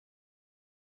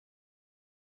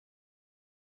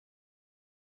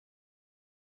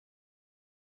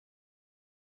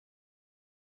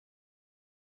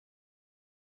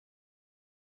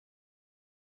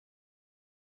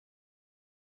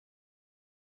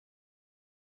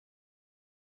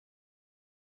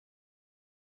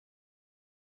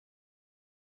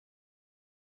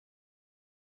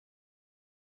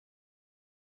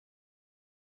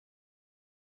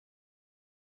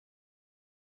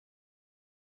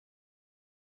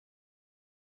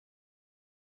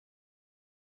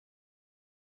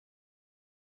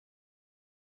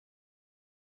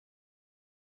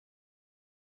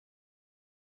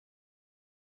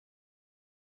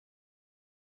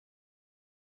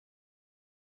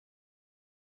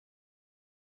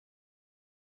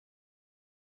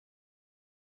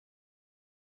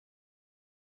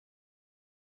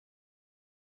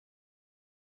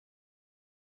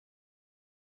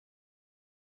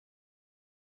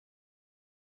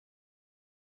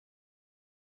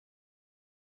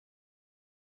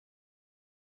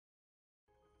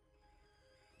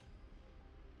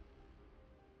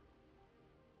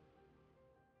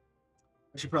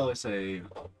I should probably say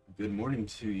good morning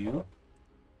to you.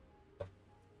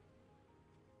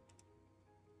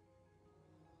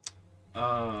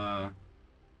 I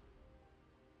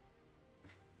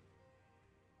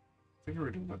think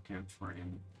we're doing webcam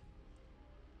frame.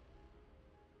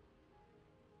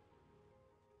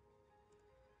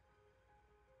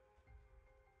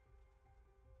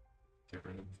 Get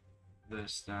rid of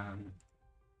this then.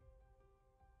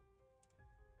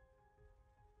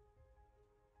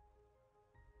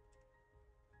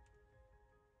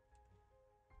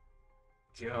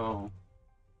 Go.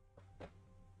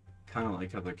 Kind of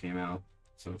like how that came out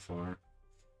so far.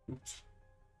 Oops.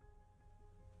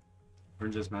 We're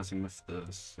just messing with the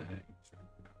settings.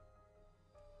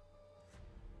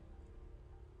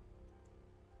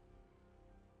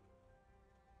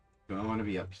 Do I want to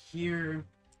be up here?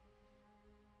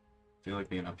 I feel like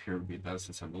being up here would be best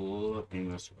since I'm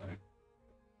looking this way.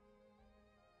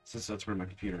 Since that's where my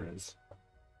computer is.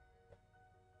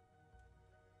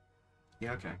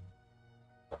 Yeah, okay.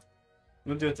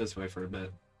 We'll do it this way for a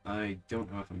bit. I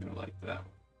don't know if I'm gonna like that.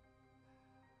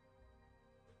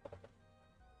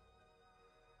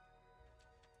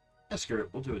 Yeah, screw it.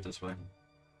 We'll do it this way.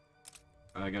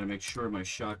 I gotta make sure my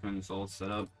shotgun's all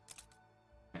set up.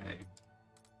 Okay.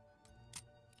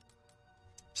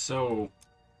 So,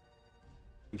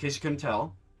 in case you couldn't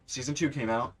tell, Season 2 came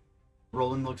out.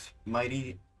 Roland looks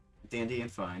mighty, dandy,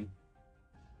 and fine.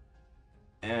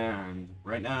 And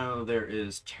right now there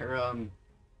is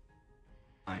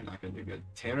I'm not gonna do good.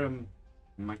 Terra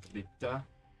Makrita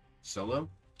Solo.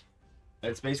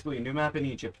 It's basically a new map in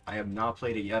Egypt. I have not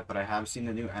played it yet, but I have seen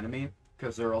the new enemy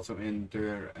because they're also in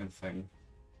there and thing.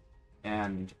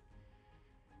 And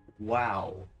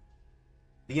wow,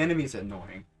 the enemy's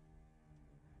annoying.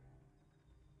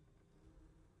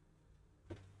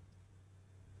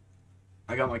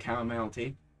 I got my count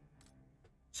MLT,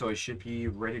 so I should be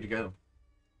ready to go.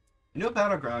 A new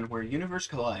battleground where universe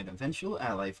collide, a vengeful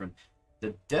ally from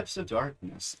the depths of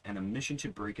darkness, and a mission to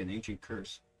break an ancient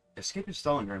curse. Escaping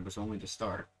Stalingrad was only the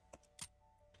start.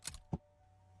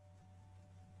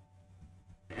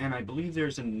 And I believe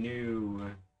there's a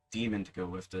new demon to go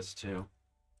with this too.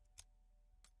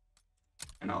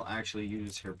 And I'll actually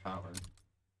use her power.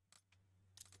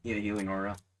 Yeah, healing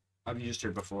aura. I've used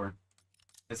her before.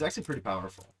 It's actually pretty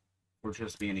powerful for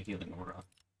just being a healing aura.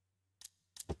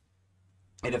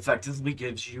 It effectively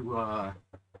gives you a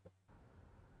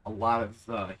lot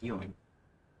of healing.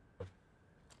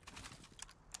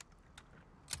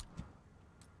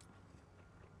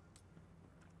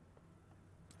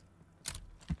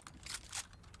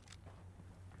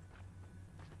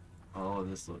 Oh,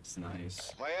 this looks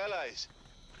nice. My allies,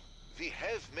 we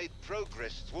have made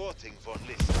progress thwarting von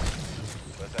List,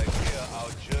 but I fear our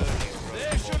journey.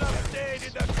 They should have stayed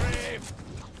in the grave.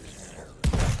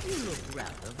 You look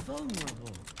rather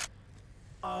vulnerable.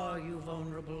 Are you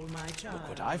vulnerable, my child? Look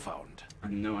what I found.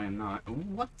 No, I am not.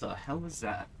 What the hell is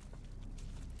that?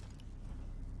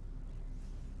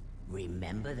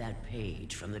 Remember that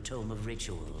page from the Tome of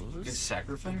Rituals? It's The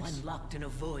sacrifice? one locked in a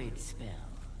void spell.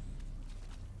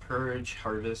 Purge,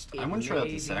 harvest. I want to try out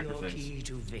the sacrifice. Your key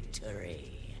to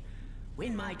victory.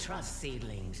 Win my trust,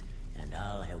 seedlings, and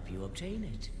I'll help you obtain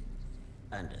it.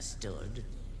 Understood?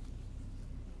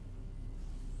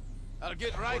 I'll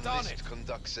get right on it.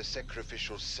 Conducts a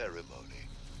sacrificial ceremony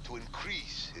to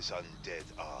increase his undead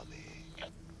army.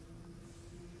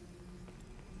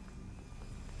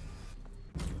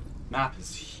 Map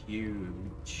is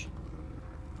huge.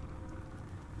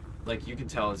 Like, you can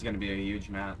tell it's going to be a huge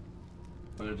map.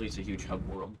 Or at least a huge hub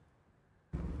world.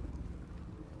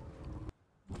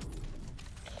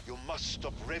 You must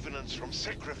stop revenants from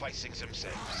sacrificing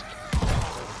themselves.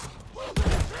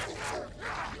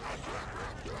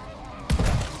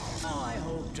 Oh, I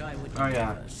hoped I would Oh,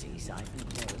 yeah. never see Siphon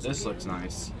Tales This again. looks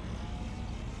nice.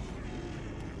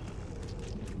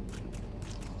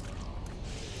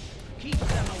 Keep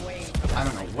them away from I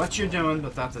don't know what you're doing,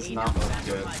 but that does not look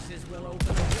good. sacrifices will open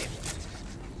a rift.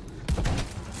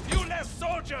 You left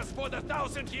soldiers for the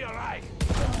 1000-year Reich.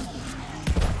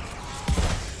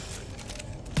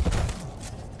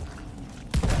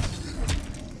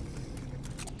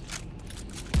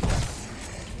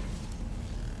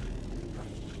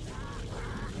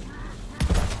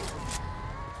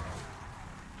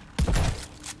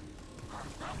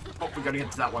 Oh, we gotta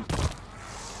get to that one.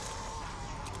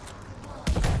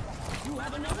 You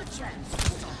have another chance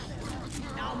to stop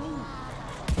them. Now move.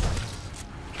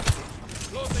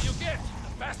 The closer you get, the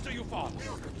faster you fall.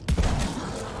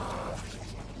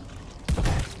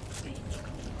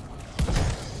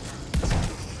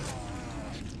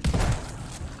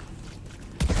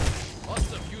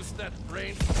 Must have used that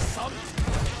brain some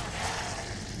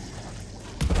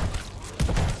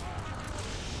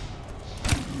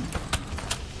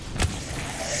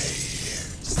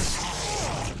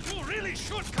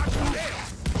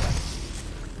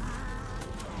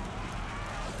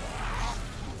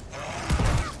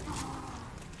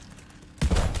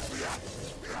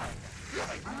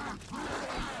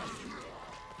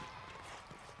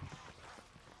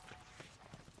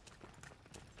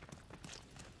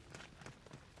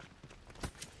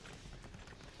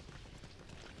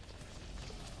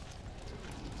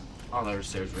Oh, there's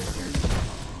stairs right here.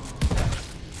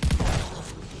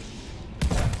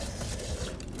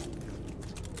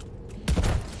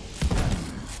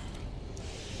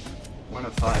 One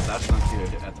of 5, that's not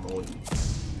good at the moment.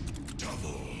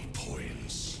 Double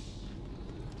points.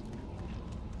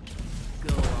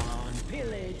 Go on,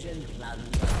 pillage and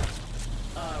plunder.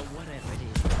 Whatever it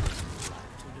is you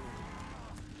like to do.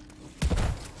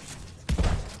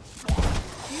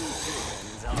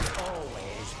 Humans are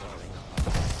always going on.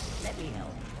 Let me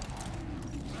help.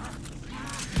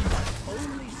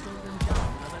 Only slow them down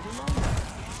a little longer.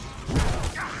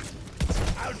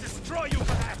 I'll destroy you for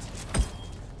that!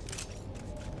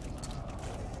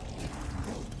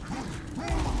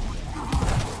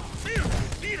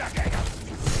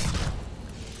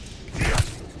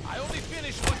 I only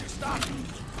finish what you started.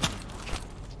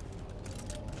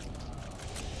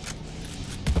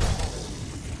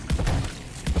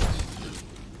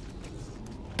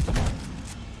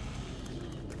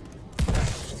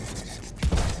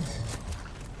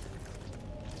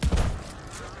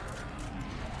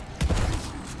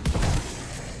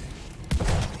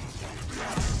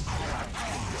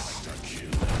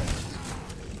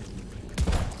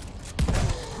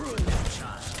 Ruin them,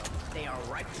 child. They are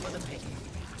ripe for the picking.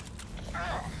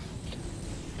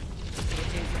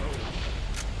 It is over.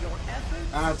 Your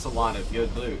efforts. That's a lot of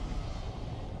good loot.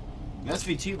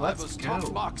 SVT, I let's was go.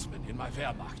 top marksman in my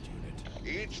Wehrmacht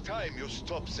unit. Each time you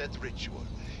stop that ritual,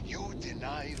 you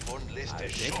deny Von List I a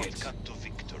take it. shortcut to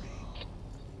victory.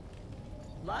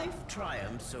 Life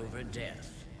triumphs over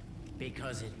death,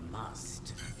 because it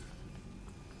must.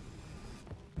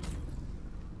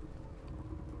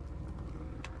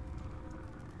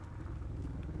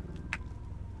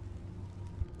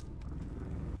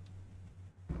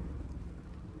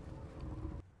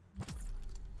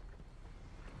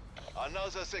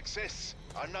 Another success,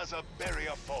 another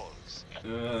barrier falls.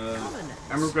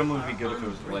 Ember Gremlin would be good if it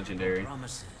was legendary.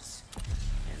 Promises,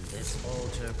 and this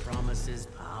altar promises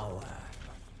power.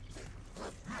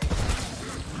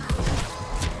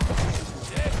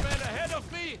 Dead man ahead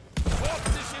of me!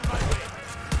 Corpses in my way!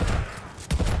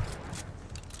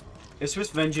 If Swiss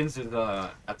Vengeance is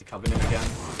at the Covenant again,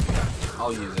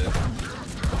 I'll use it.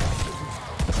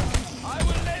 I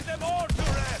will lay them all to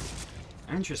rest!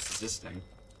 I'm just resisting.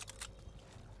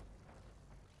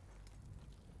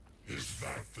 Is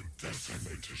that the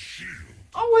Decimator shield?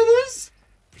 Oh, it is?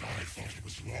 But I thought it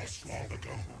was lost long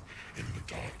ago in the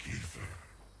Dark Ether.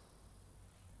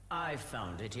 I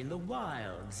found it in the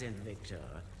wilds,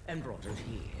 Invictor, and brought it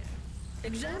here.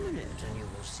 Examine it, and you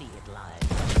will see it live.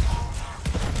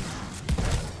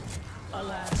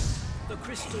 Alas, the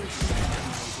crystals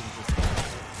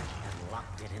have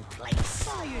locked it in place.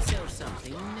 Buy yourself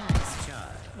something nice,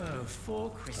 child. Oh, 4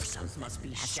 crystals must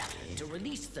be shattered to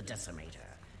release the Decimator,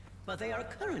 but they are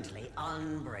currently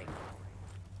unbreakable.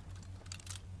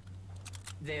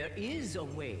 There is a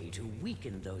way to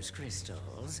weaken those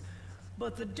crystals,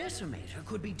 but the Decimator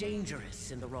could be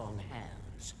dangerous in the wrong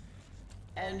hands.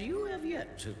 And you have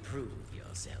yet to prove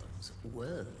yourselves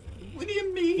worthy. What do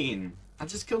you mean? I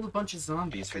just killed a bunch of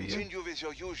zombies for you. Continue with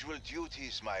your usual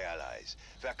duties, my allies.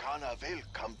 Verkana will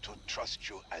come to trust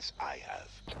you as I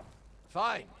have.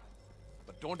 Fine.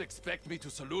 But don't expect me to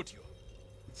salute you.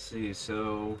 Let's see,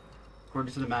 so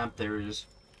according to the map, there's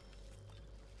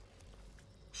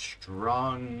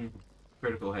strong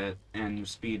critical hit and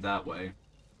speed that way.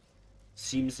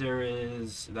 Seems there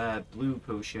is that blue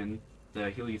potion, the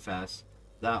heal you fast,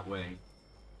 that way.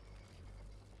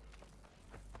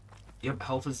 Yep,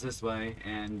 health is this way,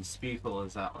 and speed pull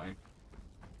is that way.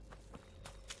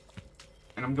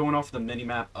 And I'm going off the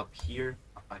mini-map up here.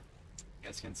 You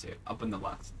guys can see it, up in the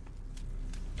left.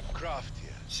 Craft here.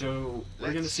 So,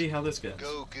 we're gonna see how this goes.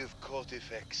 Go give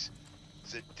Cortifex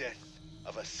the death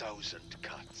of 1,000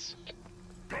 cuts.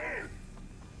 Go!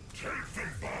 Take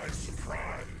them by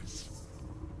surprise!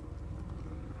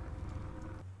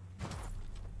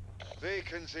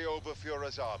 Vacancy over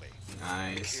Führer's army.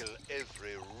 Nice. Kill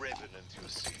every revenant you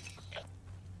see.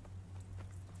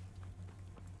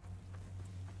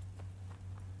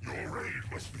 Your raid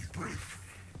must be brief.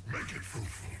 Make it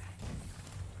fruitful.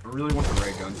 I really want the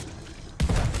ray gun.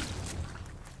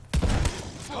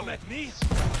 Come at me!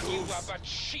 You are but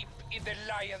sheep in the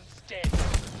lion's den.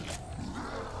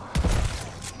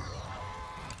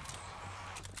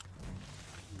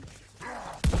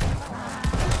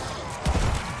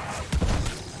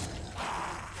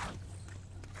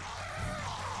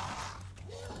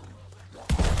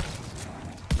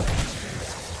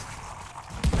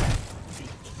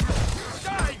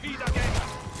 Die, Wiedergänger!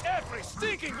 Every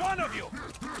stinking one of you!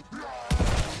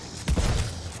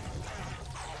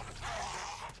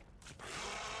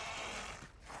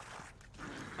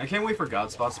 I can't wait for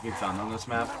God spots to be found on this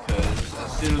map, because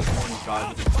as soon as one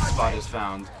God spot is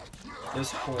found,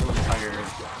 this whole entire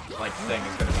like thing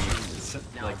is gonna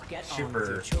be like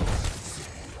super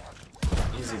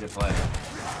easy to play.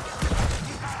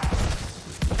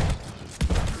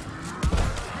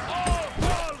 All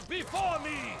fall before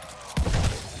me!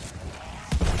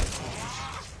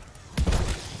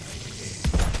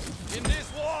 In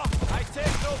this war, I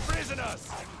take no prisoners!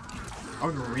 I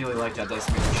would really like that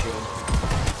Decimator shield.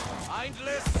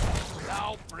 Mindless,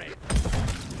 thou break.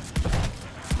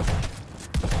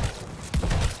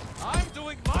 I'm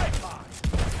doing my part.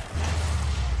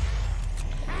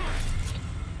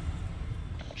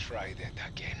 Try that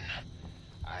again.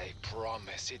 I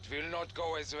promise it will not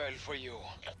go as well for you.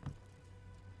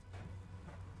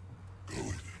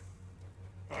 Good.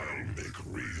 I'll make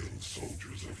real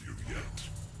soldiers of you yet.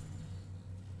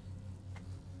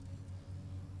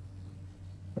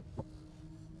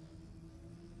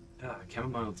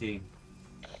 Chamomile tea.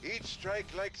 Each strike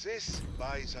like this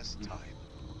buys us time.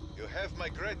 You have my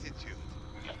gratitude.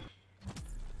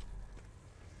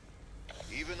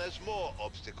 Even as more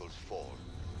obstacles fall,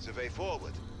 the way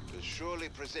forward will surely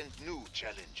present new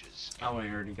challenges. Oh, I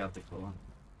already got the clue.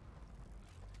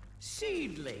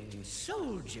 Seedling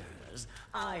soldiers,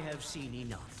 I have seen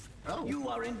enough. Oh. You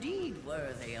are indeed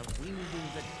worthy of wielding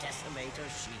the Decimator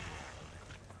shield.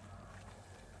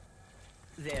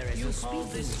 There is a small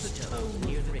stone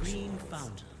near the green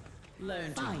fountain.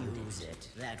 Learn to use it,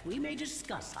 that we may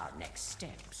discuss our next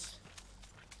steps.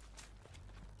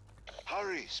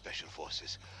 Hurry, Special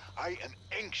Forces. I am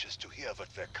anxious to hear what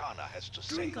Verkana has to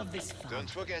say. Drink of this fountain. Don't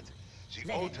forget, the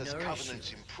Let it Altar's nourish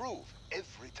covenants you. improve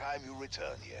every time you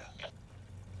return here.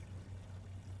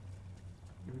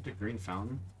 The green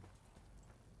fountain.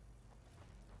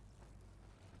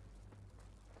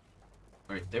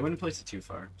 Alright, they wouldn't place it too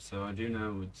far, so I do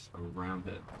know it's around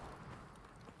it.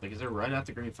 Like, is it right at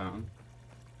the green fountain?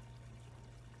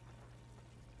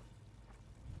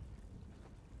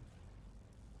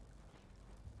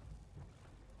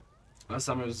 Last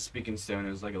time it was a speaking stone,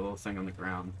 it was like a little thing on the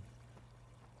ground.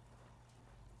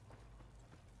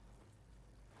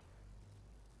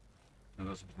 No,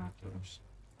 those are binoculars.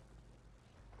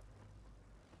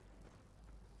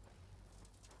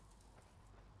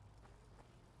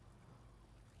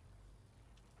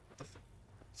 What the f-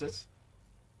 is this?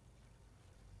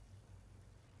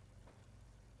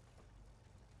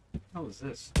 What is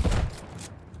this?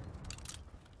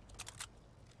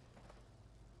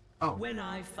 Oh. When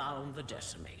I found the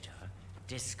Decimator,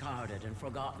 discarded and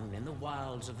forgotten in the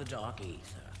wilds of the Dark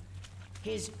Ether,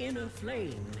 his inner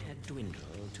flame had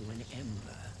dwindled to an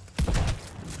ember.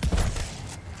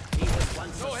 He was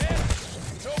once No head,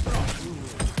 no problem.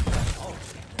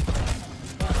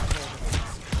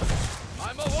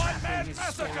 I'm a one-man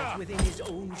massacre! Within his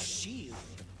own shield.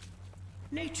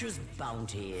 Nature's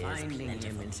bounty is finding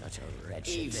him in such a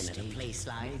wretched even state, in a place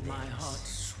like this, my heart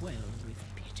swelled with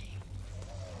pity.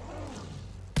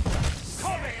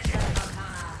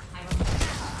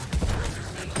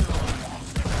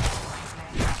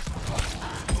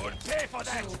 Good pay for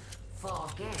that!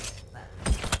 Forget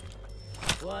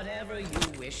Whatever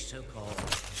you wish to call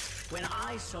it. When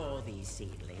I saw these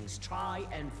seedlings try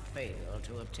and fail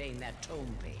to obtain that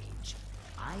tome page,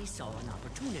 I saw an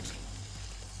opportunity.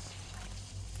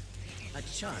 A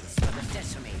chance for the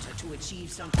Decimator to achieve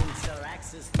something Sir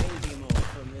Axis may be more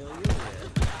familiar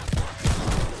with.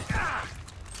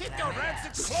 Keep your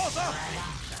rancid closer!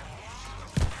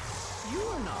 You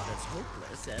are not as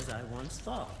hopeless as I once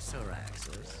thought, Sir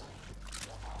Axis.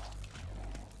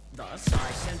 Thus,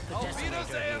 I sent the Auf Decimator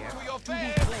Wiedersehen here to your to be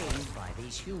face! claimed by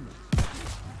these humans.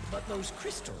 But those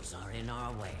crystals are in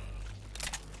our way.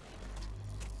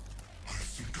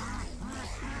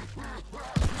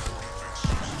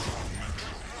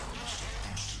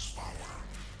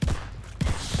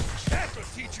 That will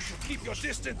teach you to keep your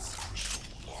distance!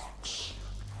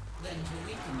 then to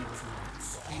weaken your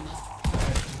threats, we must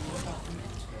purge more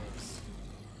documenters.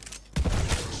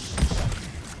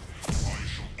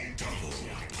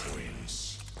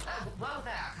 Whoa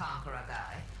there, Conqueror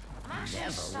Guy. I'm actually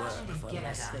Never starting work to for get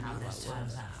less at than how you this are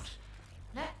turns worth. out.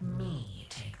 Let me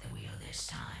take the wheel this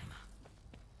time.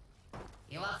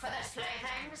 You up for this,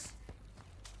 playthings?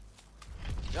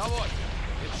 Jawohl,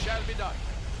 it shall be done.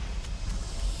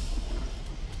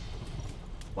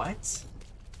 What?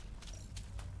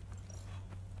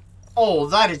 Oh,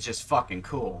 that is just fucking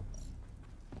cool.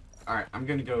 Alright, I'm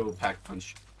gonna go pack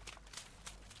punch.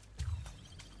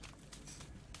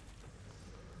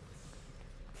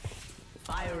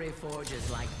 Fiery forges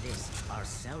like this are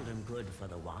seldom good for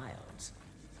the wilds.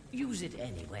 Use it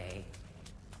anyway.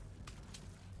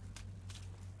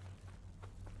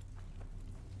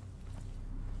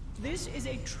 This is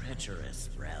a treacherous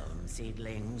realm,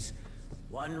 seedlings.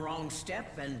 One wrong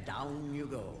step and down you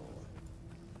go.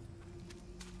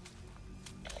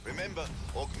 Remember,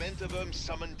 Augmentaverm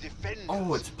summon defenders.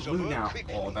 Oh, it's so blue move now.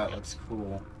 quickly. Oh, that looks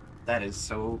cool. That is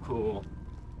so cool.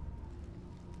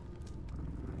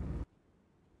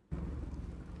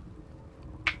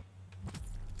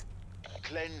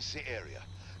 Cleanse the area.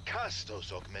 Cast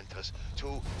those augmenters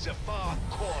to the far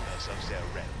corners of their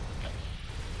realm.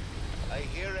 I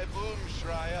hear a boom,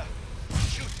 Schreier.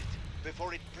 Shoot it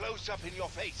before it blows up in your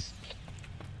face.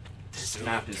 This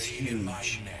map is huge.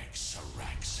 Neck,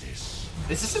 Syraxis.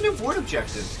 Is this a new board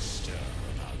objective? Stir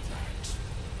about that.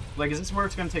 Like, is this where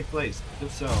it's gonna take place?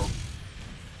 If so,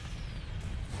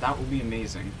 that will be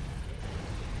amazing.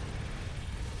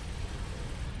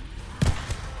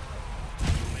 You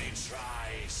may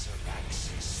try,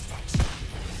 Syraxis, but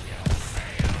you'll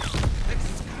fail. This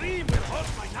scream will haunt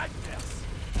my nightmares.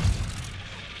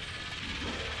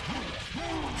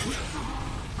 At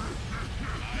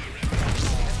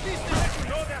least they let you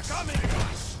know they're coming.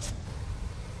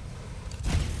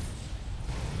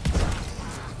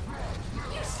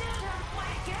 You still don't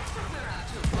quite get what we're up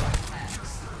to, Vortex,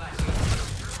 but you...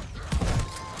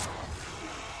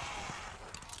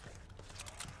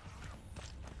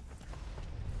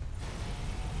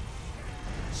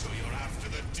 So you're after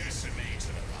the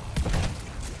Decimator.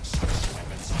 Such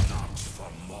weapons are not for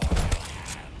mortal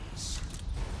hands.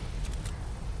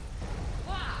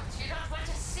 What? You don't want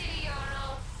to see your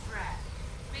old friend?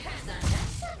 Because the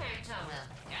Decimator will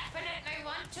definitely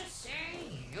want to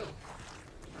see you.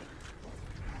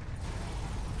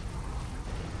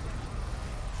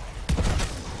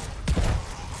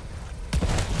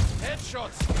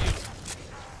 Headshot skill.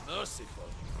 Merciful.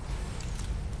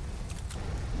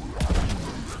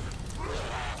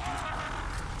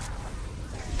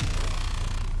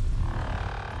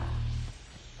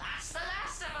 That's the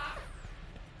last of them.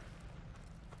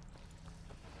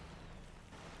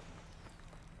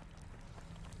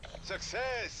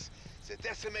 Success! The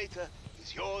Decimator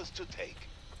is yours to take.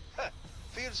 Huh.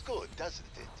 Feels good, doesn't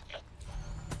it?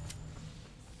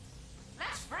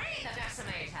 Let's free the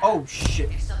Decimator. Oh shit!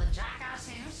 It's still the jackass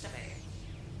he used to be.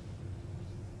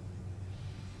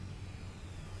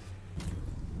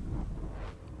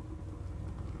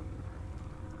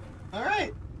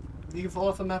 Alright! You can fall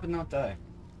off the map and not die.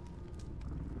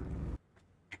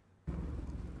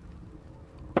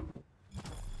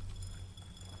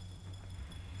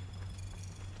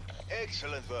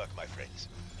 Excellent work, my friends.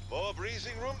 More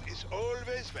breathing room is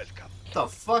always welcome. What the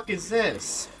fuck is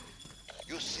this?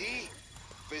 You see?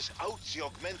 Without the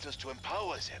augmenters to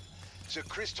empower them, the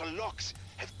crystal locks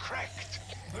have cracked.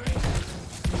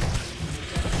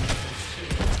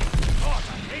 God,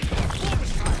 I hate those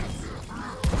Vortex.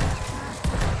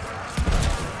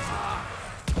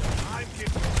 I'm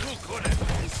getting too good at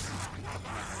this.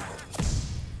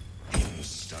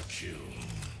 Insta-kill.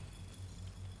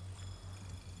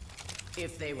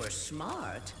 If they were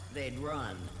smart, they'd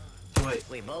run. Wait.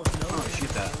 We both know Oh, they're shoot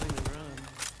that. going to run.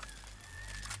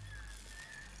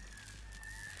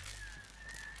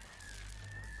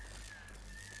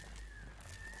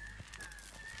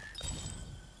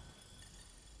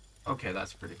 Okay,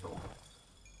 that's pretty cool.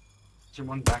 Is there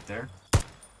one back there?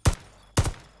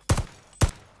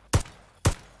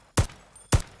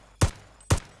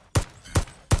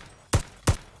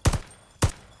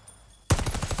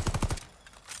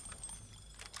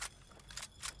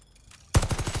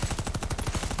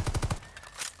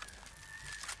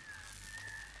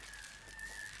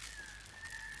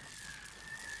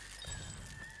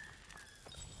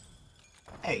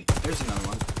 Hey, there's another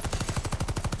one.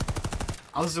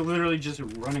 I was literally just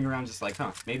running around just like,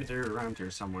 huh, maybe they're around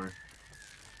here somewhere.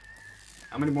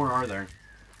 How many more are there?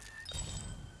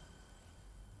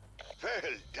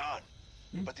 Well done.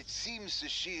 But it seems the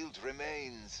shield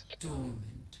remains.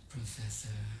 Dormant, Professor.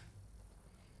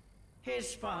 His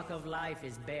spark of life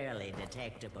is barely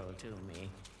detectable to me.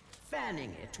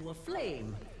 Fanning it to a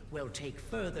flame will take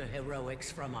further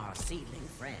heroics from our seedling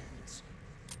friends.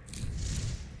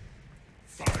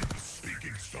 Find the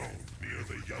speaking stone near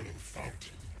the yellow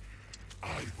fountain.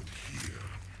 I would hear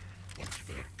what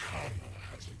their karma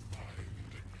has in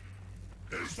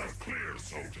mind. Is that clear,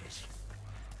 soldiers?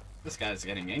 This guy's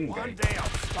getting angry. One day I'll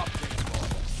stop this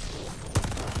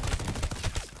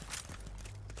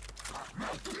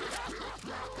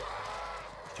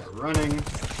They're running.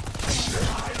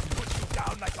 I'll put you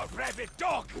down like a rabid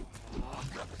dog.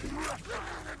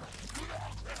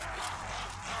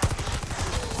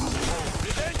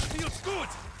 Revenge feels good.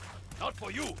 Not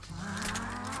for you.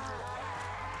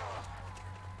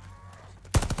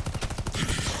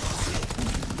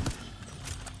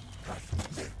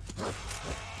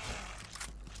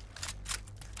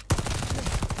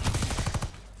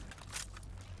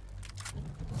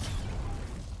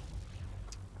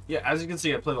 Yeah, as you can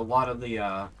see, I played a lot of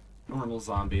the normal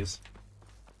zombies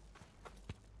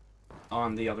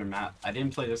on the other map. I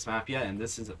didn't play this map yet, and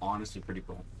this is honestly pretty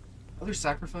cool. Other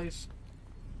sacrifice?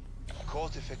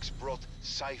 Cortifex brought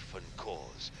siphon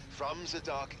cores from the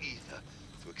dark ether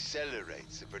to accelerate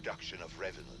the production of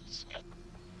revenants.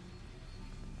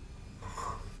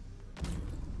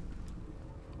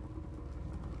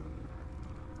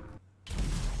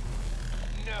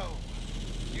 No,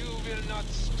 you will not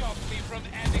stop me from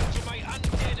adding to my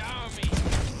undead army.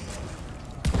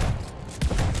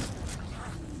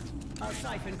 Our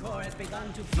siphon core has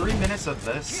begun to 3 minutes of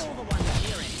this? kill the one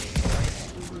near it before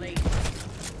it's too late.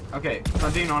 Okay, if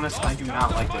I'm being honest, I do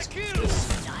not like this.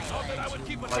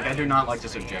 Like, I do not like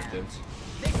this objective.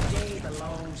 This day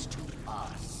belongs to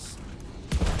us.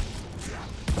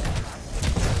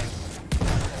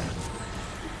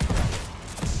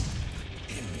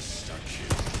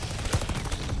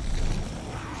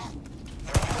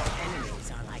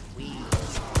 Enemies are like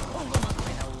weeds. Pull them up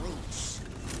by the roots.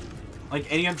 Like,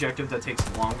 any objective that takes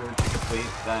longer to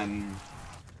complete than,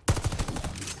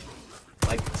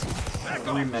 like,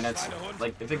 3 minutes.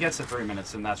 Like, if it gets to 3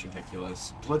 minutes, then that's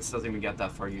ridiculous. Blitz doesn't even get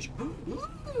that far usually.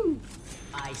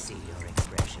 I see your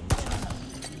expression.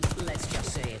 Let's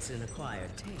just say it's an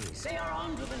acquired taste. They are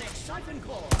on to the next siphon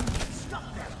core.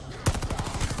 Stop them.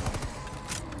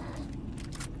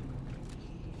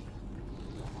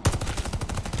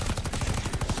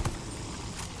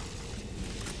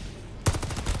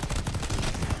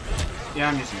 Yeah,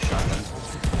 I'm using shotguns.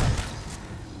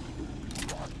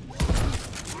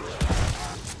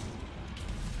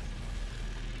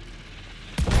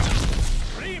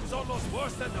 Scream's almost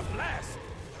worse than the blast.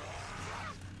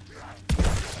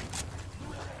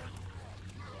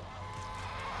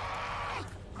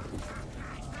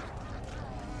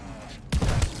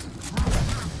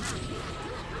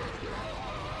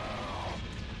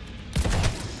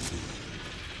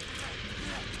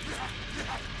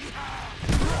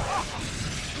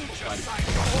 Just sign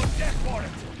your whole death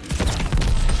warrant.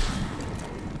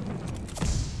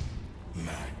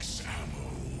 Max ammo.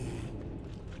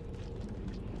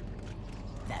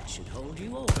 That should hold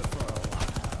you over for a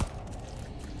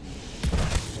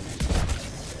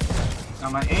while. Now,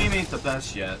 my aim ain't the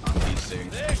best yet on PC.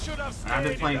 They should have And I've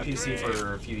been stayed playing in the PC grave.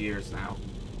 for a few years now.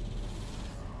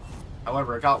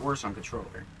 However, it got worse on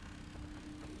controller.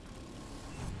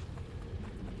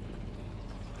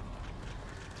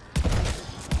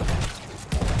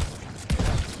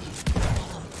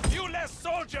 Few less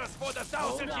soldiers for the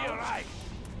 1,000-year Reich.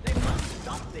 They must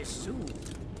stop this soon.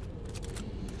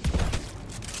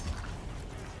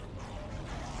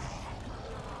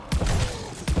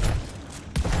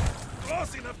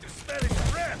 Close enough to smell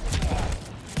his breath.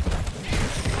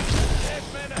 Dead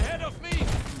men ahead of me.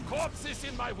 Corpses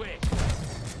in my way.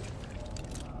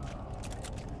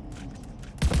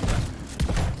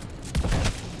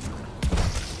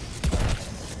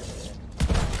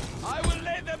 I will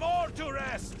lay them all to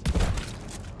rest.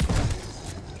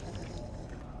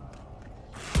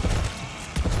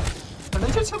 Can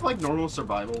they just have, like, normal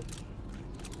survival?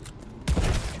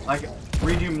 Like,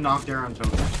 redo Nocturne on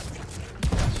Token.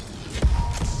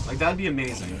 Like, that'd be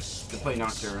amazing to play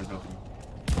Nocturne on Token.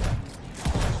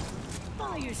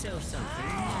 Buy yourself something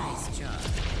nice, John.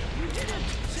 You did it!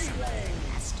 See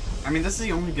legs! I mean, this is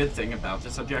the only good thing about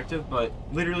this objective, but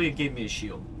literally it gave me a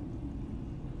shield.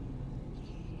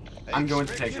 I'm going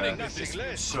to take that. Nothing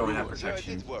less. So we have I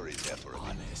protection. did worry there for a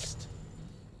minute. Honest.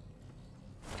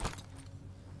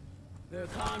 The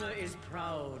Kana is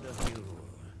proud of you.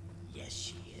 Yes,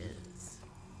 she is.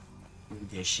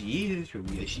 Yes, she is.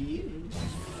 Yes, she is.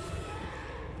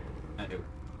 Uh-oh.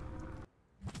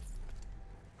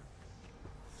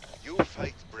 You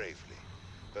fight bravely,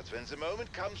 but when the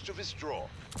moment comes to withdraw,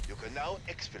 you can now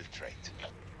exfiltrate.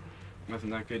 Nothing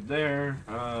that good there.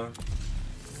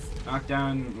 Knock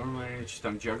down normally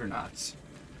stun juggernauts.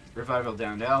 Revive all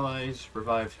downed allies.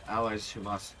 Revive allies who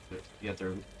lost yet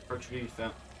their virtue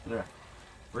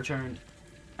returned.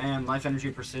 And life energy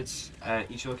persists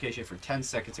at each location for 10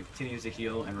 seconds and continues to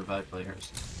heal and revive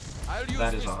players. I'll use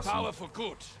That is this awesome. power for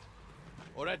good.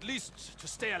 Or at least to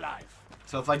stay alive.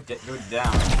 So if I go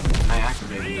down, and I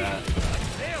activated that,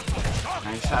 There for and I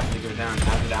chocolate. just happen to go down and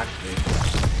have it activated,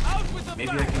 Out with the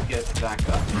maybe I flag. can get back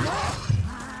up.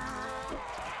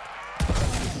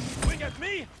 Swing at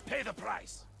me, pay the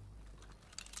price.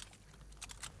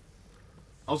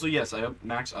 Also, yes, I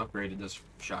max upgraded this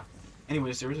shot.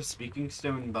 Anyways, there was a speaking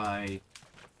stone by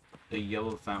the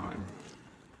yellow fountain.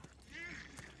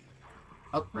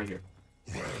 Oh, right here.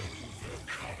 Well,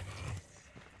 Vakana,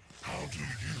 how do you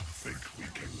think we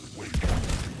can wake up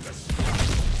this?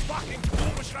 Fucking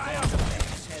Boomschreier.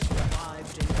 Has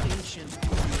ancient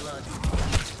blood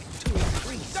to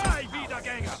increase. Die,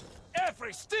 Wiedergänger!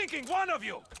 Every stinking one of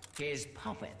you! His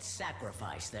puppets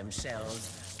sacrifice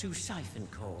themselves to siphon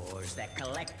cores that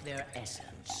collect their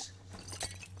essence.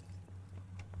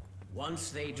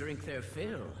 Once they drink their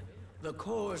fill, the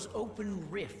cores open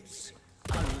rifts,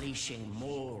 unleashing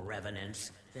more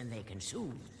revenants than they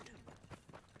consumed.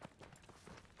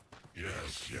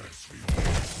 Yes, yes, we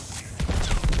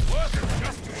Working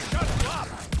just to shut you up!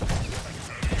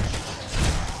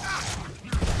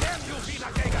 Damn you,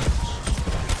 Wiedergänger!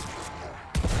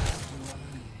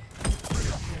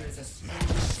 There is a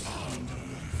strange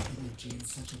energy in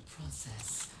such a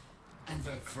process. And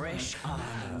Fresh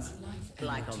armor,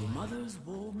 like a mother's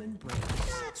warm embrace.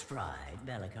 That's right,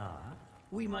 Belikar.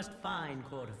 We must find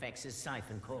Cortifex's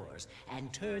siphon cores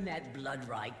and turn that blood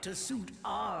right to suit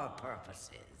our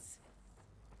purposes.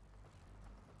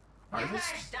 You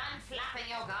guys done flapping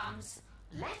your gums?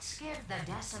 Let's give the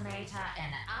Decimator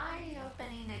an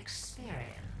eye-opening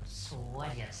experience.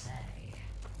 What do you say?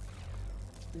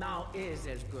 Now is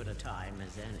as good a time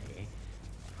as any.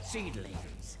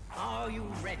 Seedlings, are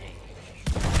you ready?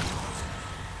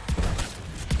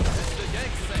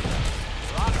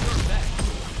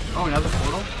 Oh, another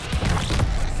portal?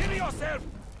 Consider yourself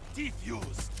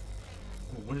defused!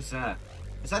 Oh, what is that?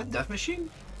 Is that a death machine?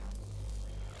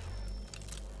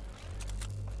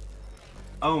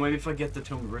 Oh, maybe if I get the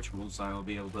Tome of Rituals, I'll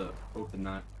be able to open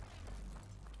that.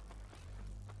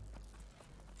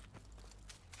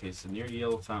 Okay, so near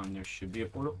Yellow Fountain, there should be a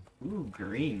portal. Ooh,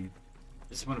 green.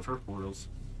 This is one of her portals.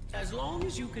 As long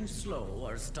as you can slow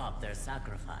or stop their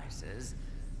sacrifices,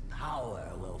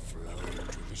 power will flow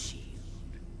to the shield.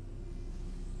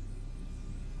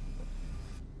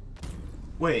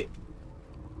 Wait.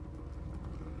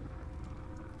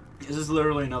 This is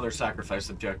literally another sacrifice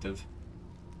objective.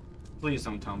 Please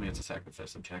don't tell me it's a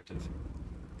sacrifice objective.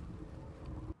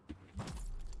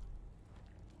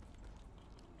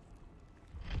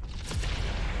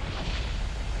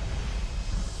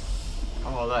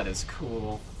 Oh, that is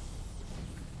cool.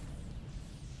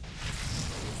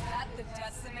 Is that the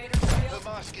Decimator shield? The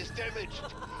mask is damaged.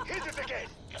 Hit it again.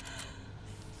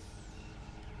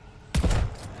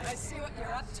 I see what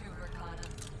you're up to, Rakana.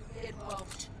 It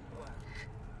won't work.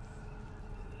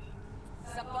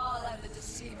 Zabal and the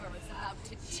Deceiver is out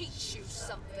to teach you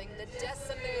something the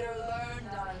Decimator learned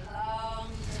a long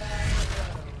time ago.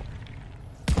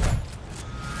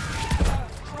 Never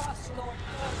cross Lord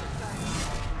Cortifex.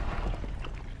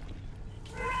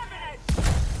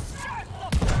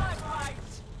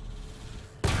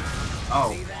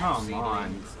 Oh, come on.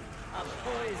 A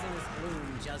poisonous bloom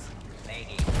just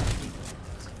begging.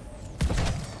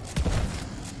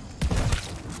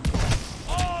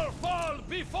 All fall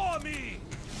before me!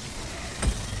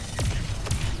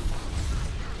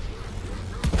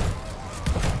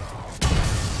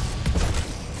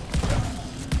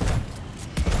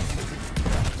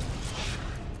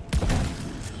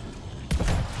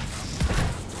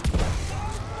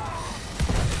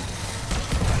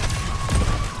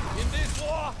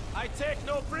 I take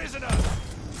no prisoners!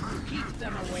 Keep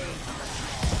them away.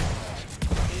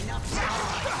 Enough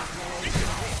power.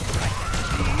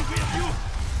 Be with you!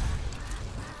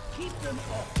 Keep them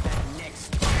off that next.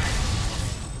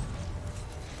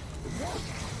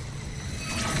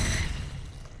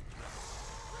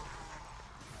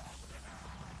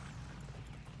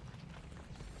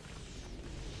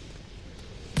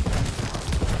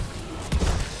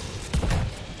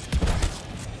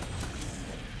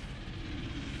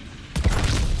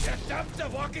 Dump the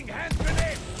walking hand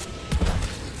grenade!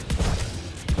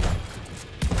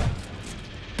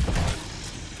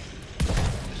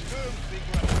 The storm's big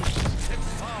run.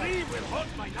 Three will hold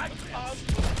my knife. Armed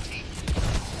with teeth.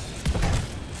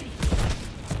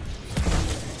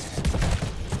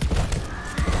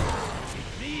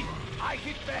 Me, I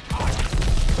hit back hard.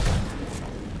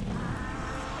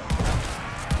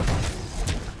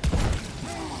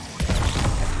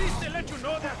 At least they let you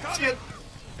know they're coming. Shit.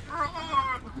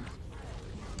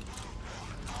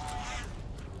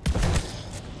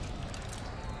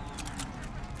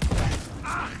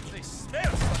 Ah, they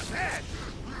smell so bad.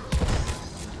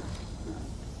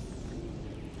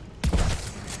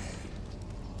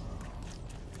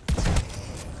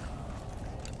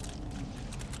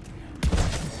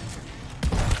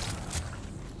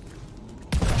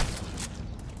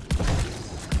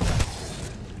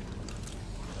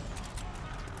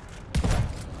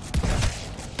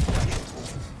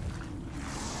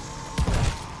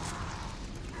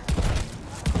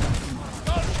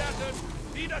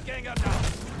 Wiedergänger down.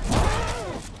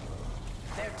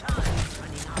 Their time is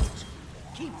running out.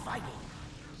 Keep fighting.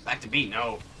 Back to B,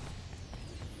 no.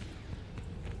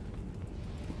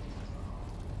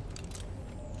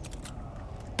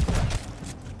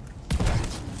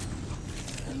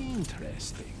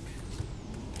 this thing.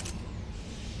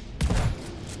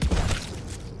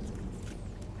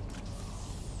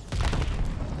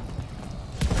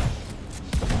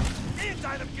 In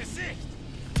deinem Gesicht!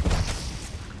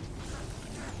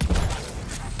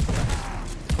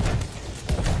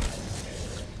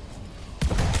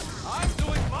 I'm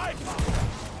doing my part!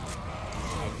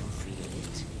 I can feel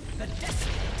it. The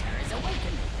Decimator is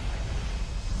awakening.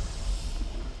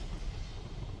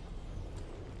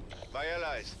 My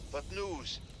allies, what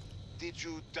news? Did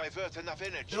you divert enough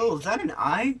energy? Oh, is that an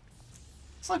eye?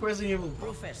 It's like Resident Evil.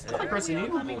 Professor, It's like Resident we are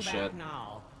Evil coming bullshit. back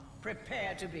now.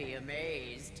 Prepare to be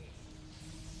amazed.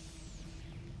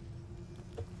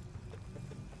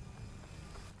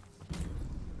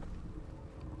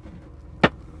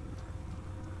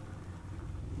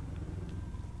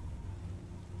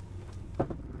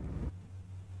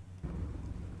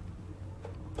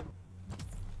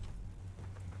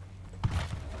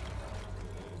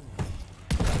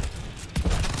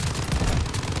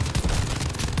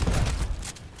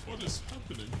 What is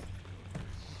happening?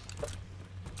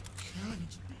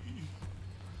 Can't be.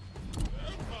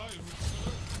 Am I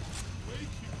returned?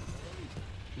 Waking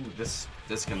world. Ooh, this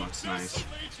skin looks nice.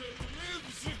 Decimator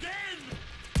lives again!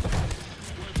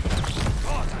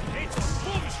 God, I hate those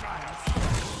boom shrines!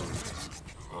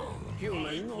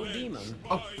 Human or demon?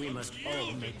 Oh. We must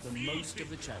all make the most of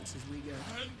the chances we get.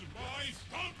 And my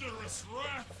thunderous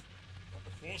wrath!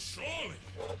 For surely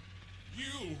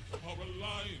you are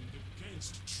aligned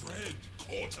against dread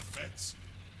court effects.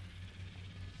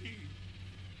 He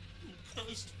who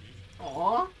cursed me,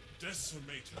 Aww.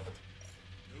 Decimator,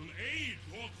 will aid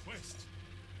your quest.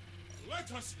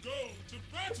 Let us go to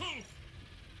battle!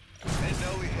 And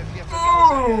now we have yet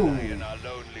Oh! another ally in our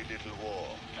lonely little war.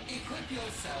 Equip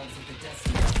yourselves with the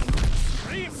Decimator.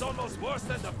 Scream's almost worse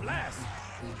than the blast!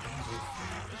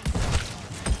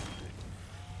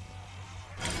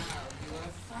 Now you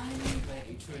are finally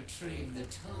ready to retrieve the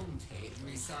tome tape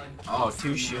resigned. Oh,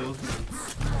 two shields.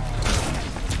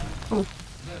 Verkana,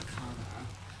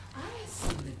 I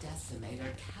assume the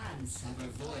Decimator can sever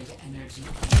void energy.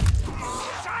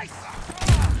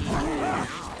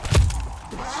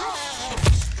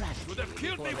 Would have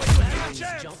killed me when you had a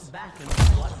chance! Jump back into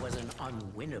what was an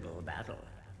unwinnable battle.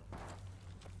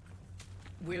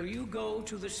 Will you go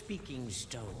to the speaking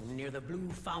stone near the blue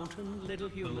fountain, little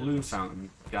human? Blue fountain.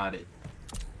 Got it.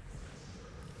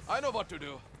 I know what to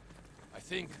do. I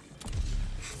think.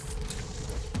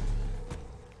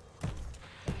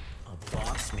 A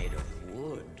box made of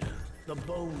wood. The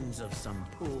bones of some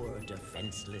poor,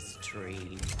 defenseless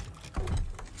tree.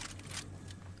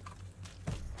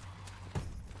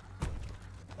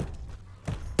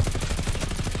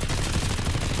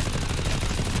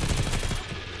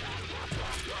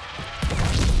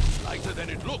 Lighter than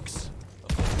it looks.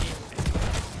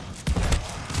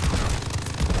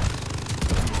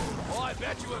 Oh, I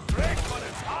bet you were great for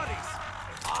the parties,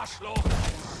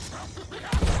 Arschloch.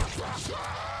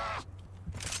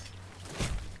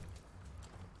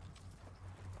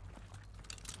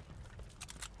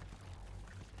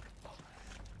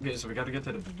 Okay, so we gotta get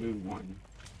to the blue one.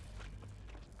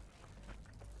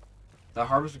 The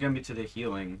harvest will get me to the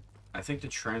healing. I think the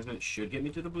transmit should get me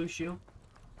to the blue shield.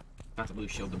 Not the blue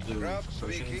shield, the blue Grub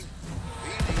potions. speaking. We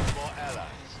need more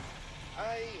allies.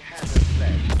 I have a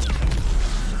plan.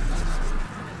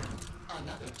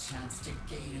 Another chance to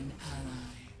gain an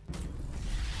ally.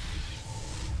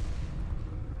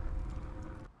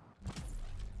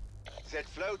 That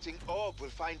floating orb will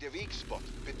find a weak spot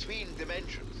between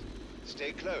dimensions.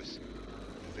 Stay close.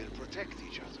 We will protect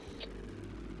each other.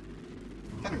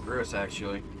 Kind of gross,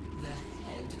 actually. The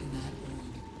head in that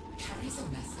orb carries a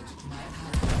message to my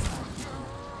allies out here.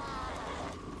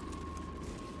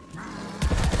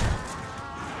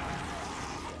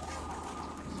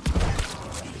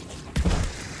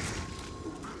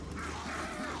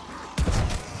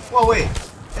 Whoa, wait.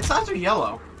 Its eyes are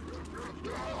yellow.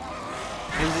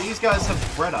 And these guys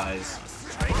have red eyes.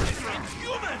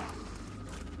 Human!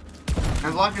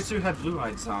 And Blocker 2 had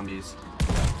blue-eyed zombies.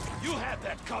 You had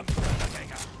that coming,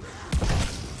 Ganger.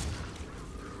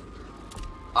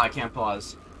 I can't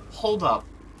pause. Hold up.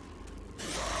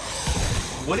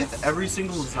 What if every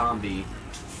single zombie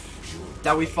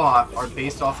that we fought are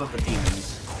based off of the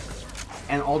demons,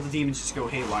 and all the demons just go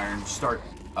haywire and start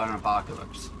an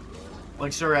apocalypse?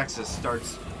 Like Sir Exis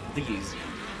starts these.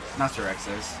 Not Sir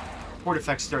Exis.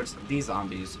 Portifex starts these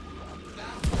zombies.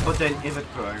 But then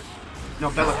Ivikor, no,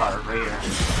 Belikar right here,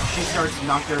 she starts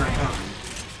Noctur and Home.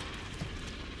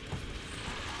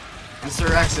 And Sir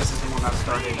Exis is the one that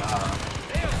started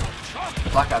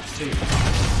Black Ops 2.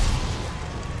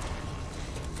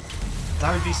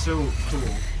 That would be so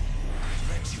cool.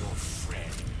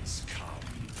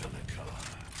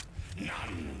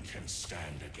 can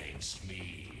stand against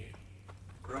me.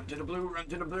 Run to the blue, run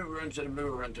to the blue, run to the blue,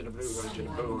 run to the blue, run to the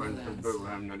blue, run to the blue,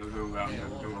 run to the blue, run to the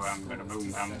blue, run to the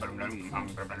blue, run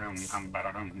to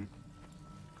the blue.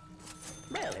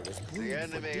 Well, it was The brewed for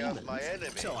enemy of my demons,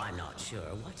 enemy. so I'm not sure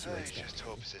what you I expect. just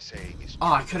hope the saying is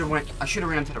Oh, I could have went. I should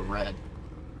have ran to the red.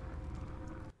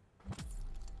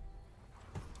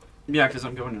 Yeah, because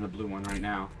I'm going to the blue one right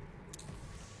now.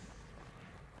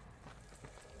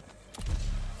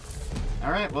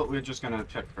 Alright, well, we're just gonna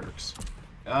pick perks.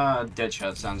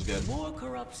 Deadshot sounds good. War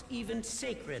corrupts even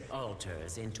sacred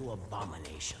altars into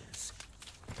abominations.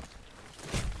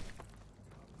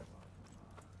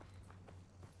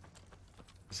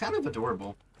 It's kind of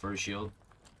adorable for a shield.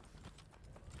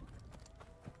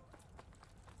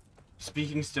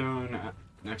 Speaking stone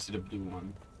next to the blue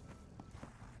one.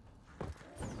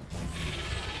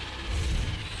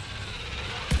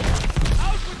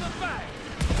 Out with the bag!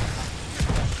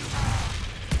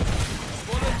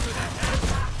 Bullet to the head.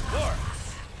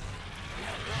 Works!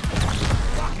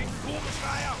 Fucking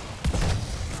Boomschreier!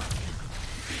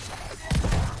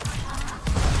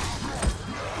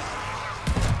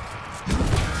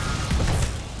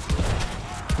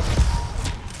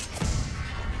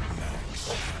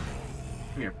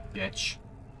 Come here, bitch.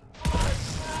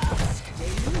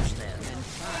 Deluge them in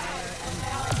fire and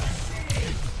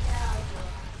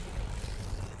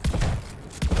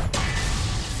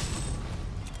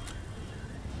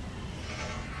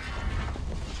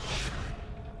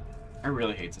I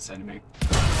really hate this enemy.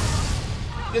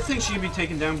 Good thing she'd be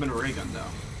taken down by a ray gun, though.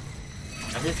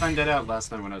 I did find that out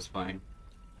last night when I was playing.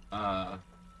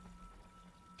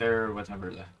 They're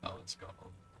whatever the hell it's called.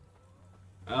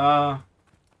 Oh.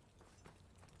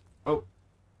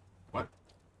 What?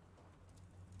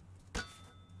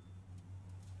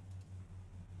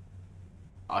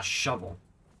 A shovel.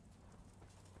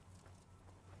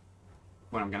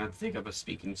 Well, I'm gonna dig up a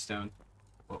speaking stone.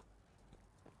 Whoa.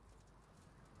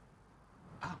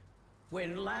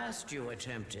 When last you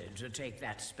attempted to take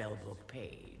that spellbook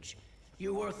page,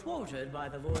 you were thwarted by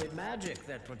the void magic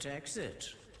that protects it.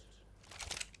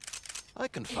 I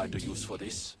can find a use for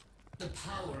this. The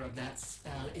power of that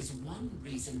spell is one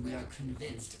reason we are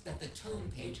convinced that the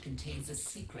tome page contains a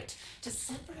secret to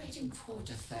separating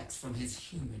Portifex from his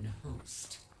human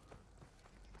host.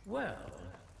 Well,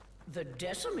 the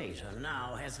Decimator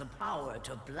now has the power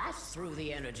to blast through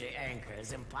the energy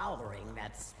anchors, empowering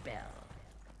that spell.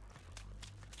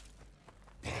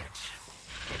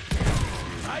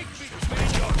 Right between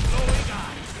your glowing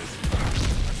eyes.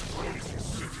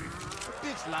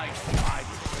 It's like fire.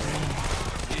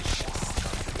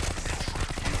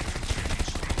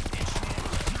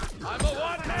 I'm a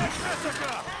one-man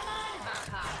massacre!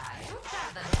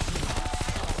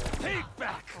 Take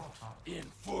back! In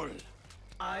full.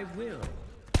 I will.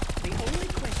 The only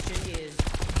question is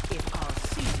if our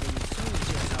seasoned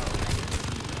soldiers are ready.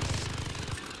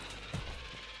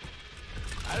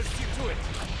 I'll see to it.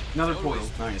 Another portal.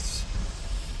 Nice.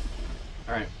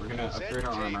 Alright, we're gonna upgrade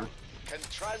our armor. Can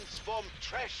transform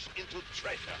trash into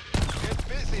treasure. Get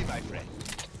busy, my friend.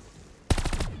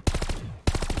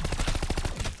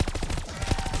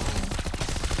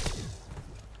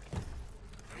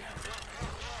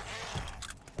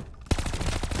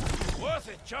 Worth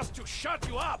it just to shut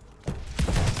you up.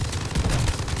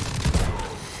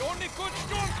 The only good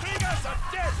Sturmkriegers are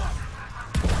dead.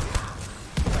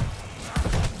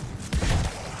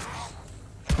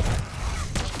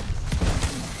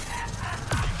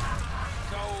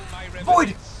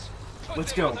 Void!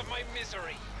 Let's go. My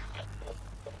misery.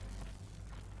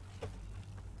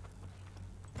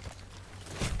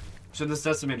 So this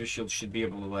Decimator shield should be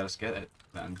able to let us get it,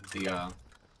 then. The,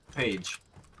 page.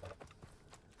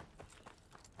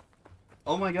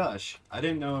 Oh my gosh, I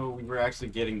didn't know we were actually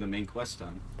getting the main quest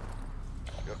done.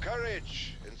 Your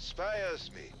courage inspires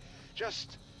me.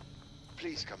 Just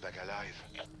please come back alive.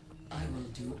 I will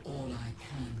do all I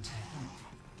can to help,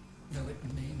 though it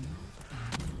may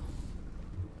not be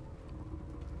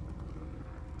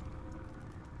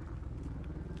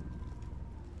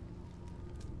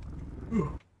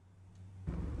enough.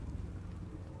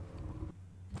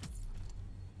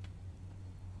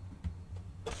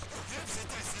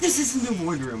 This is the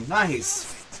Void Room,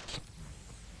 nice!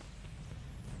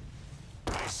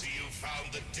 I see you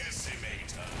found the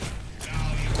Decimator.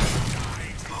 Now you will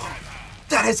die together.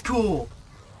 That is cool!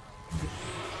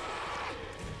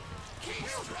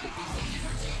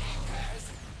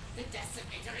 The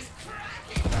Decimator is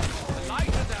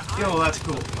cracking! Yo, that's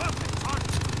cool.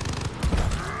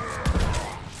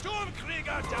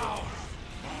 Sturmkrieger down!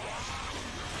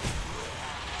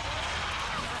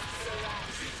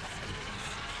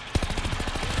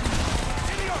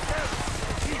 Idiot!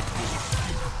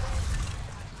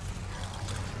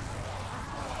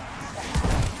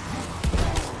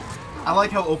 I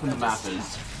like how open the map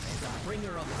is.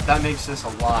 That makes this a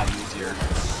lot easier.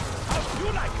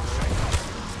 You like it,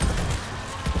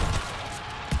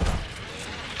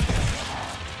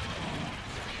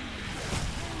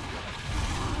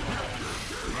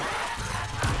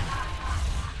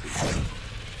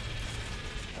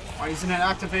 Why isn't it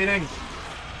activating?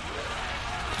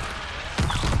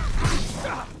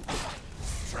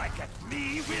 strike at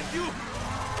me, will you?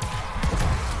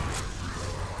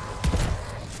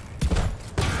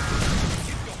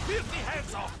 Keep your filthy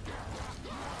hands off!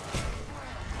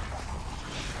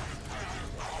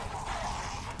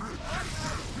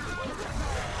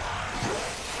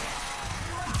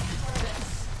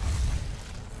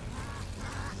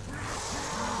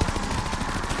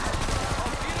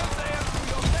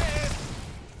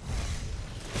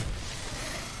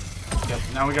 Yep,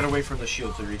 now we gotta wait for the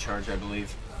shield to recharge, I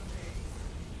believe.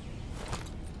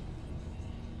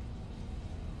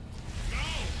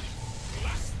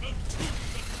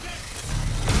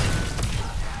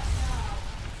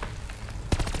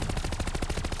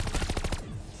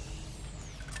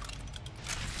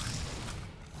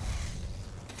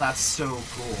 That's so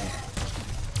cool.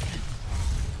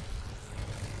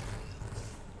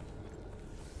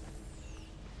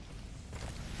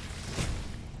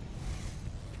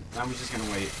 Now we're just gonna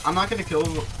wait. I'm not gonna kill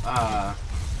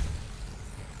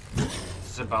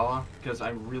Zabella because I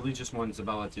really just want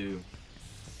Zabella to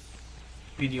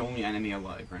be the only enemy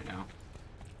alive right now.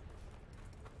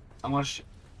 Unless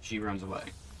she runs away.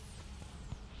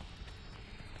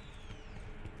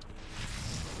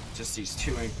 Just these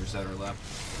two anchors that are left.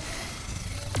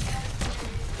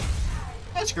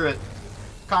 Let's screw it.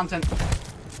 Content.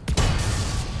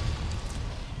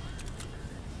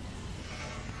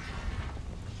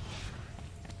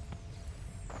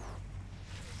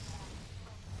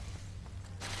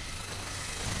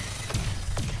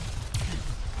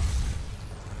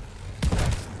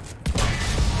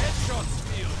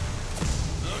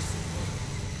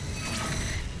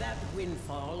 That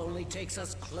windfall only takes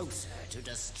us closer to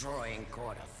destroying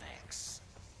court effects.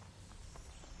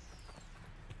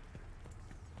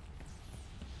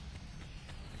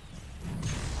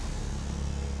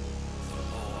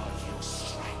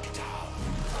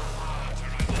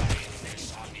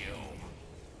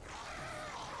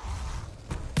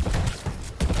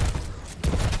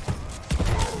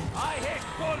 I hate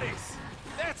bullies!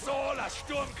 That's all a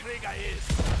Sturmkrieger is!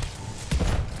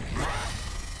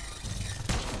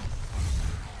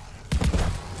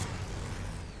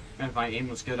 And if my aim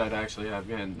was good, I'd actually have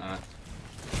gotten that.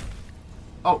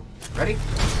 Oh, ready?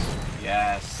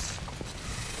 Yes.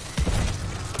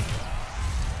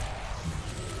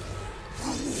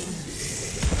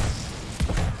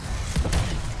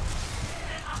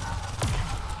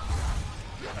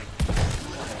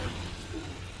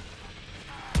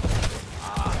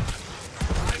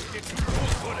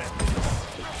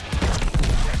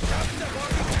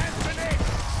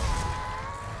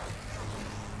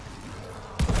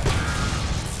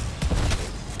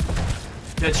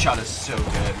 That shot is so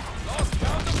good. Lost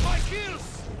count of my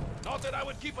kills! Not that I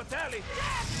would keep a tally.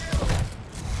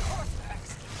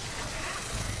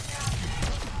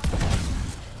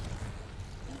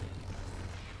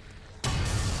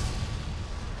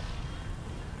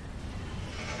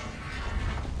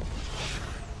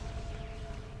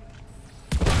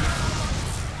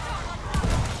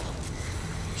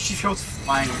 She goes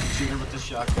flying shooter with the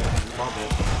shotgun. I love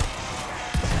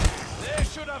it. They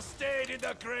should have stayed in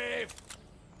the grave.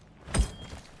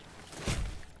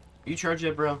 You charge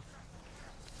it, bro?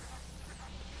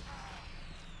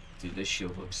 Dude, this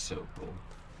shield looks so cool.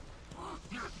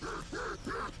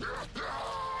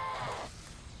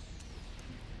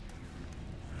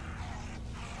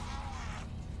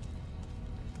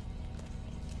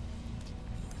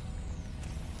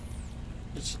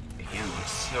 This hand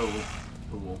looks so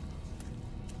cool.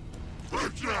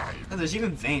 Oh, there's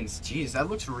even veins. Jeez, that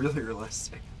looks really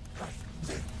realistic.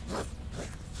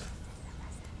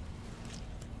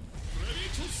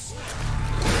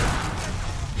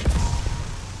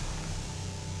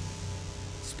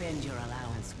 Spend your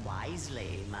allowance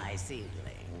wisely, my seedling.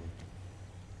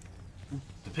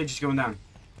 The page is going down.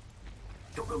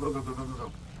 Go, go, go, go, go, go, go,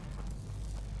 go.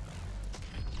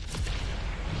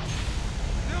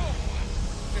 No!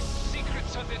 The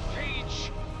secrets on that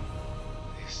page!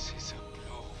 This is a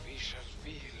blow we shall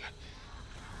feel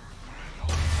for a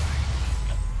long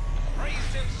time.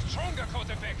 Raise them stronger coat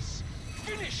effects!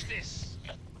 Finish this!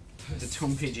 The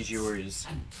tome page is yours.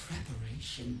 And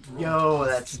preparation Yo,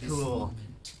 that's cool.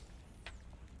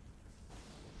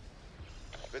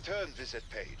 Return visit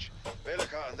page.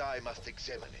 Velka and I must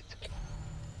examine it.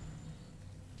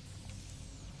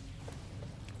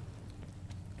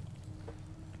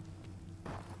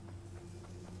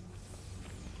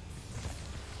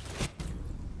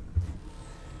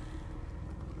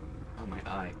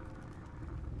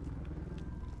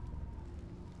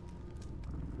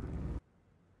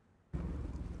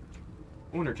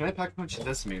 I wonder, can I pack punch the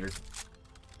decimator?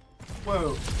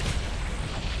 Whoa.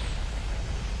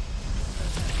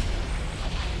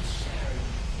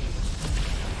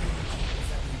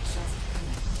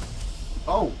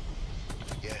 Oh.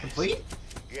 Yes. Complete?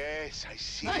 Yes, I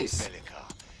see Nice. it,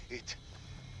 Bellica. It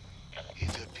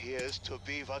appears to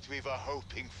be what we were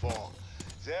hoping for.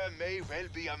 There may well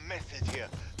be a method here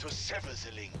to sever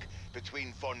the link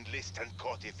between Von List and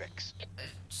Cortifex.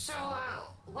 So,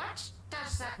 what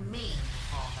does that mean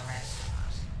for the rest of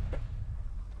us?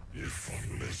 If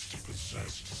Von List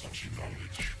possessed such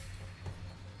knowledge,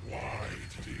 why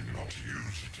did he not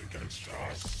use it against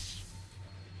us?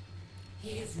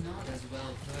 He is not as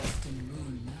well versed in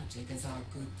moon magic as our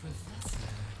good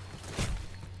professor.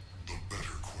 The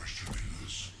better question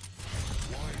is,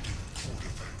 why did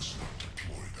Cortifex not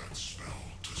deploy that spell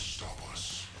to stop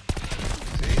us?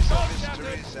 These are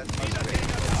mysteries that must be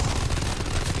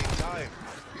answered. In time,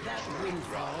 That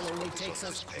windfall only takes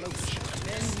us closer.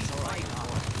 Then we fight hard.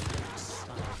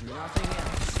 But if nothing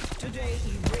else, today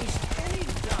erased any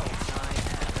doubt I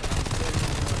had about where we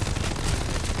must.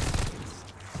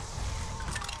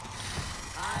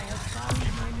 I have found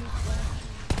my new plan.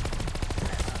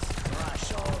 Let us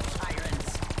crush all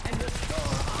tyrants and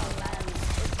restore our lands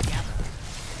together.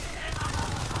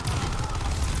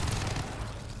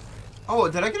 Oh,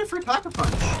 did I get a free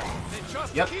pack-a-punch? They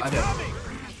just Yep, keep I did. coming.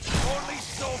 Only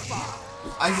so far.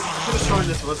 I could have sworn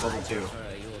this was level 2.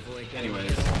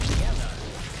 Anyways.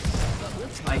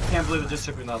 I can't believe it just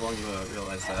took me that long to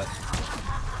realize that.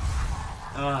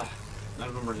 None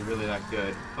of them are really that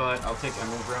good, but I'll take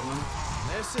Emerald Gremlin.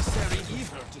 Necessary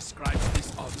evil describes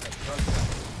this altar program.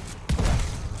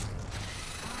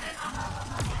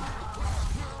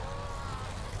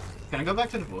 Can I go back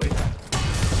to the void?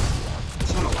 I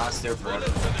just want to last there forever.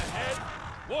 Bullets in the head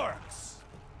works.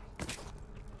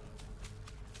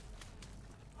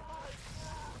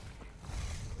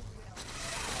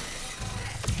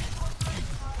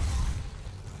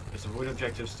 Is the void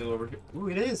objective still over here? Ooh,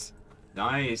 it is!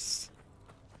 Nice!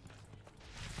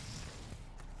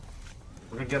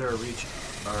 We're gonna get our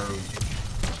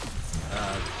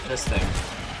this thing.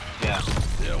 Yeah.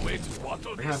 We're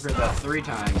gonna upgrade that 3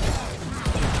 times. 2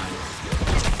 times.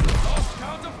 Lost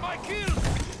count of my kills.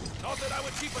 Not that I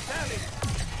would keep a tally.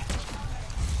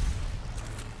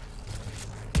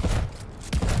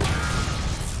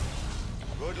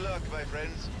 good luck, my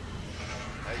friends.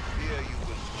 I fear you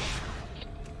will.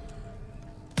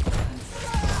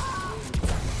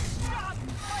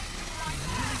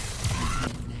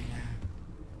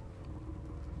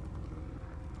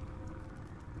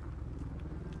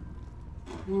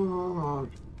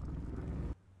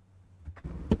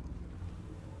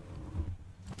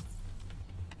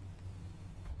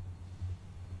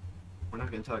 We're not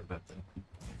gonna talk about that.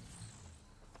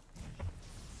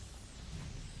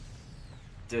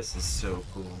 This is so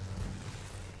cool.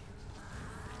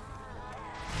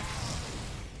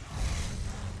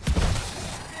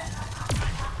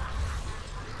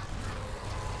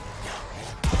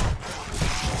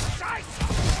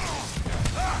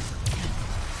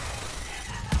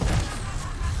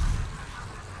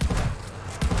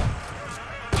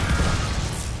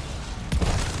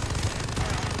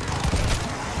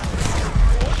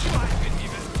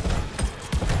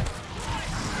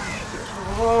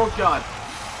 Oh god.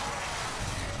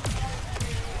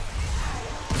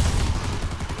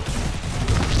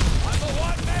 I'm a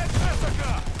one-man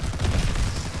massacre.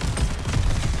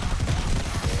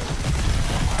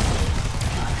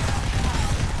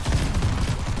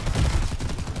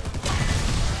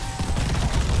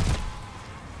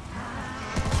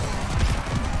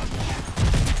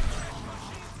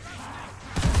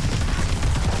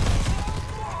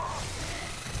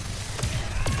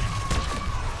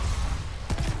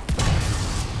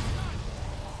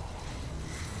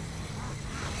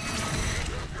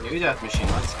 New death machine,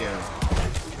 let's go.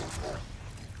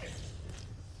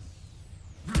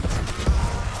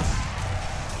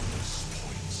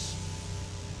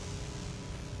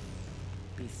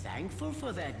 Be thankful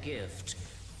for that gift,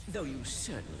 though you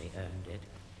certainly earned it.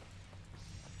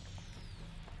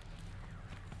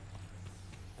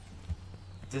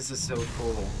 This is so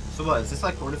cool. So what, is this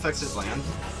like Cortifex's land?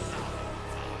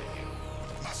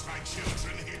 Must my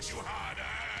children hit you harder?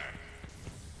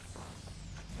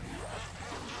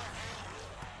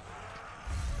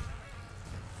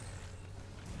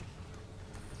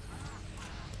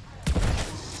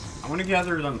 I want to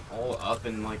gather them all up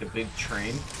in like a big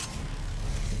train,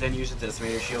 then use a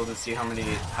decimator shield and see how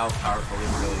powerful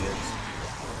it really is.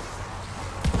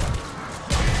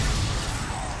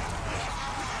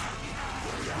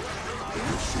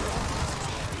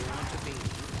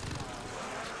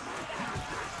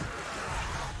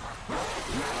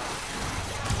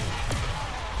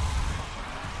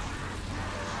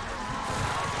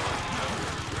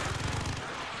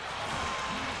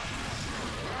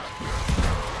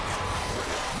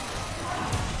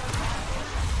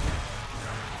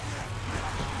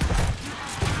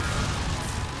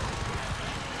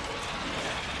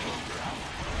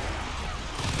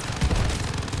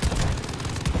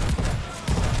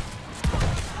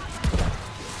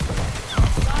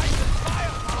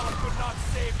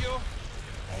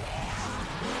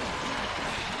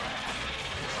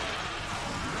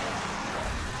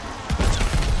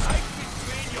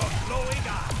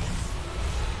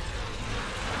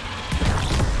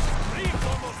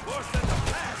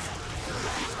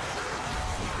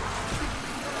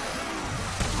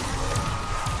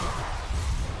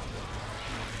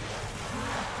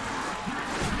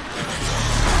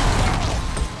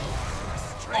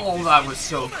 Oh, that was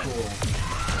so cool.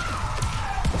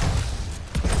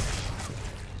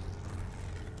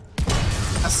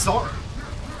 Assault.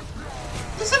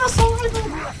 Is it assault rifle?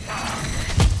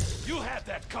 You had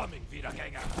that coming,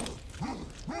 Wiedergänger.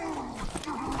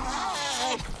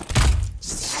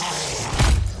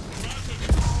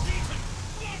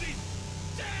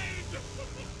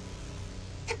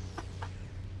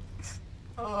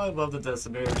 Oh, I love the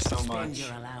Decimator so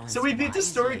much. So we beat the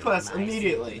story quest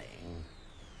immediately.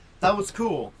 That was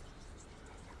cool.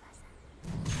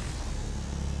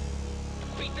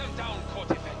 Beat them down,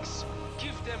 Cortifex.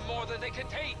 Give them more than they can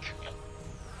take.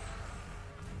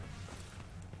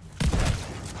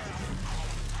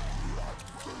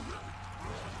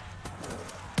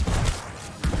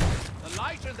 The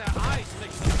light in their eyes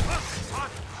makes them perfect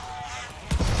target.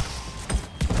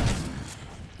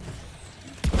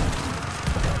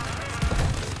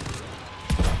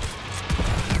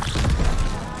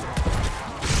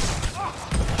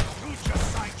 You just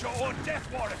signed your own death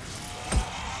warrant.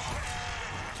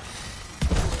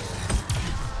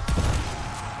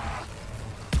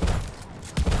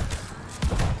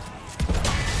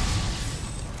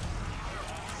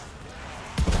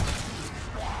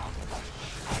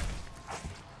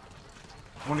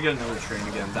 I want to get another train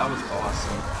again. That was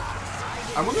awesome.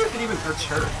 I wonder if it even hurts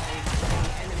her.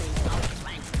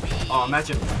 Oh,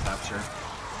 imagine if it taps her.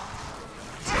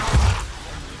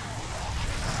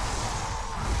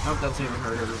 Nope, doesn't even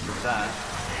hurt her with that.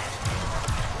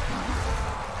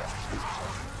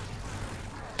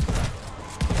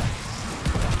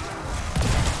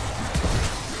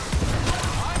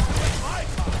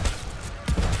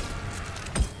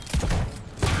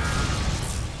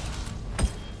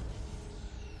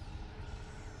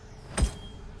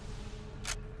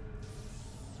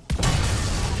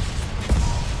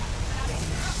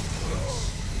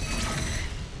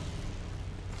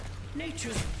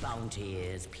 Nature's bounty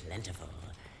is plentiful,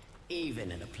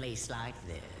 even in a place like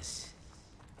this.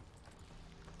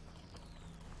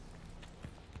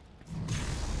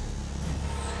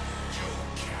 You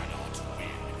cannot win.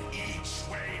 Each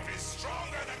wave is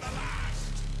stronger than the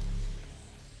last.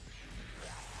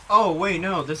 Oh, wait,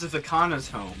 no, this is Akana's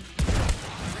home.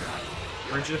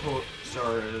 Original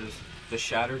star is the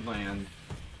Shattered Land.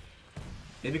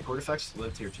 Maybe Cortifex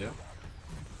lived here too?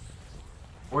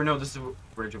 Or no, this is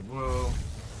Bridge of Woe.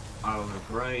 I'll look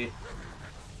right.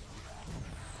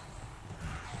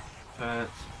 Pet.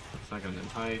 Second in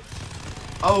height.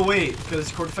 Oh wait, because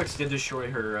Cortifex did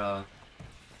destroy her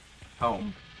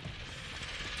home.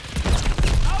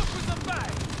 Out with the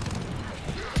bag!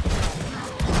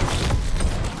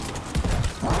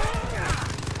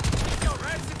 Your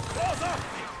ransom claws off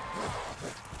me!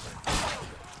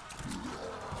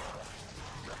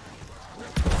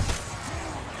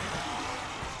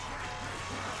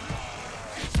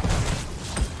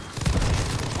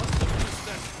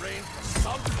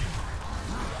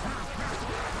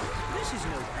 This is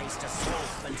no place to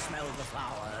stop and smell the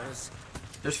flowers.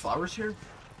 There's flowers here?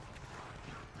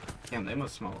 Damn, they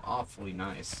must smell awfully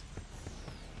nice.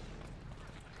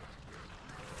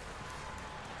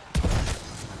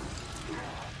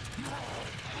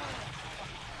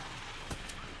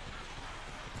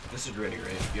 This is ready,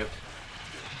 right? Yep.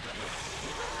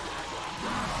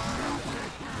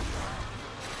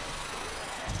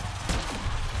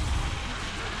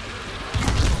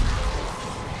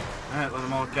 Alright, let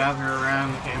them all gather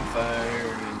around the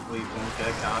campfire and we won't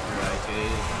get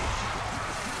copyrighted.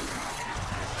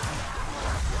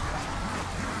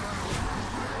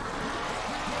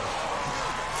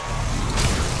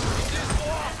 This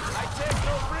war, I take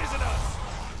no prisoners!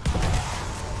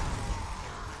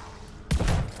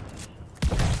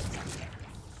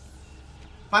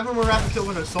 Five more rapid kill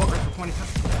with an assault rifle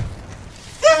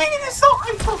 25. Dang, an assault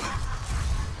rifle!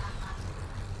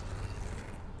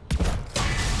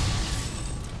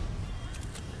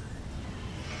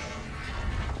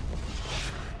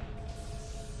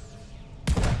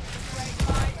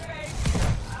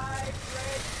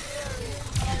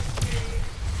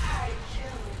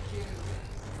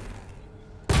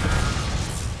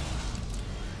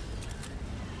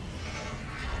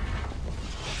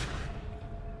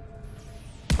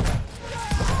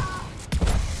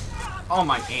 Oh,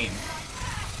 my aim.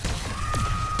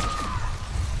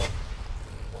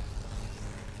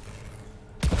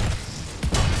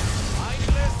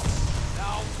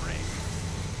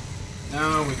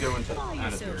 No, we go into Buy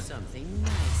out of yourself here. something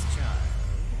nice, child.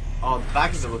 Oh, the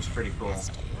back of it looks pretty cool.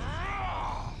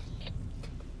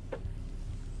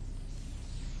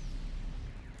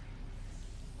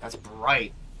 That's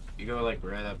bright. You go like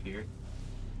right up here.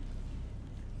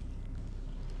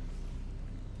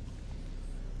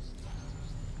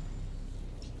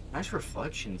 Nice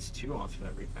reflections too off of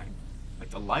everything. Like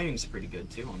the lighting's pretty good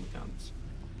too on the guns.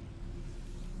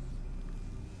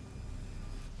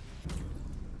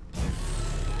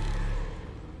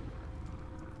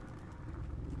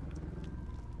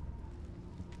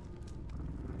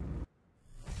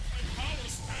 My power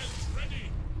stands ready.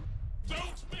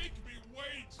 Don't make me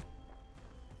wait.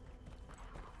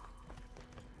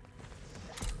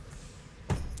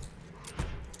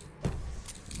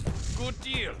 Good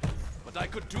deal, but I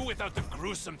could do without the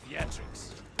gruesome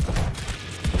theatrics.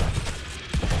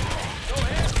 Go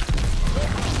ahead.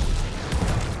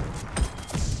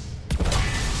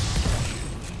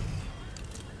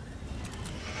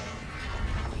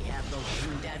 We have the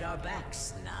wind at our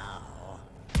backs now.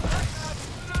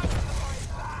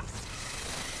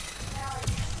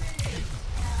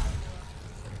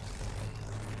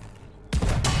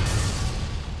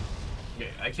 Okay,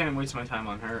 I can't waste my time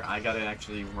on her. I gotta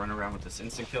actually run around with this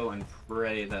instant kill and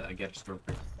pray that I get a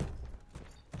Stormtrooper.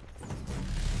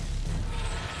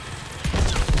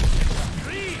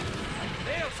 Green!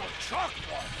 Nails on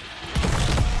chalkboard!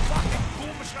 Fucking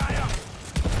Boomschreier!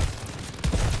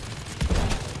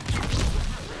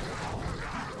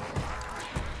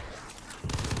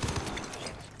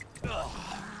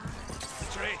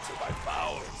 Straight to my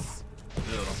bowels.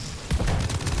 Ugh.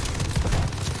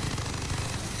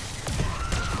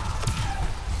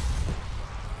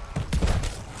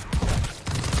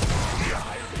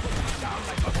 Down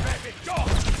like a rabid dog!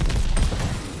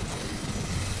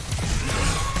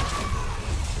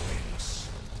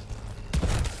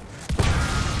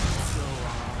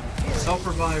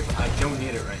 Self-revive, I don't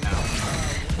need it right now.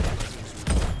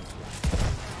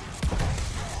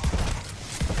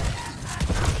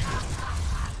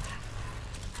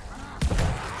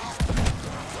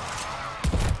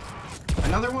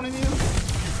 Another one of you?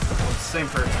 Well, it's the same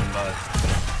person, but...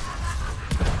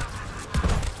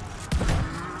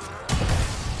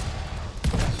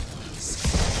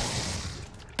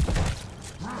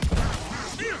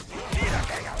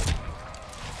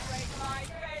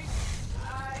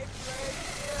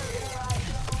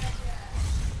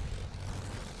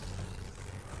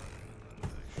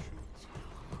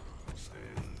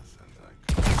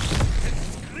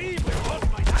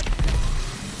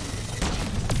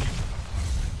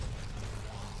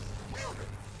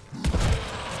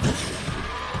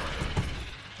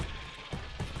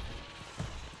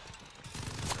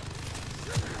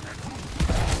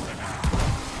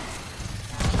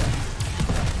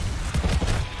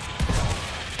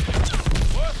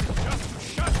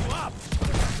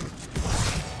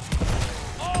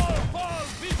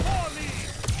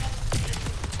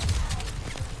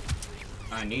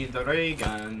 I need the ray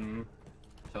gun.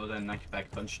 So then I can back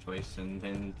punch twice, and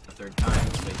then the third time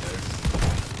later.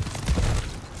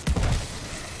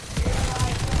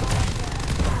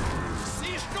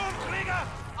 See, Sturmkrieger?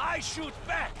 I shoot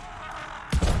back!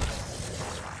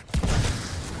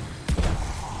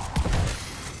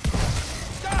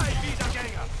 Die,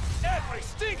 Wiedergänger! Every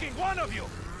stinking one of you!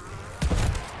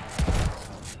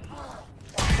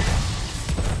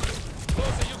 The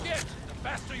closer you get, the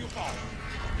faster you fall.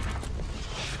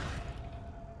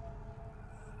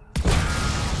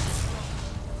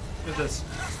 Look at this.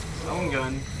 Own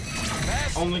gun.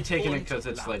 Only taking it because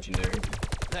it's legendary.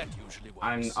 That usually works.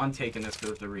 I'm untaking this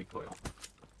because of the recoil.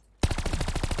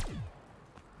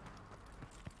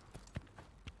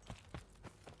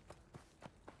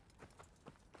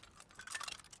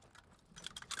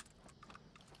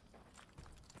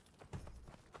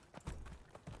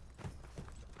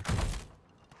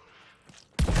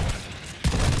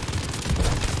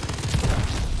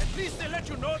 At least they let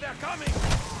you know they're coming!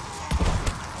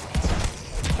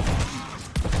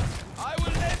 I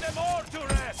will lay them all to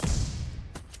rest!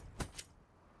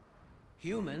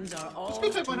 Humans are all be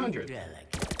type too 100.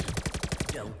 delicate.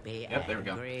 Don't be Yep, there we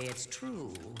go. angry, it's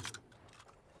true.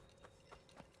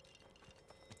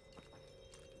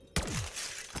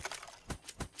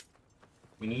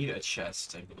 We need a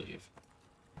chest, I believe.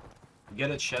 Get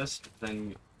a chest,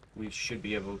 then we should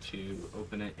be able to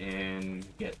open it and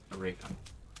get a ray gun.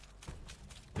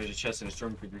 There's a chest and a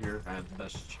Stormtrooper here. I have the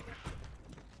best chance.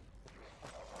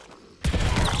 I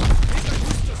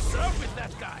used to serve with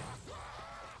that guy!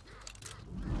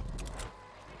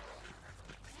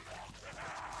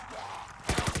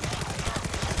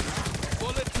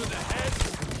 Bullet to the head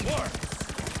works!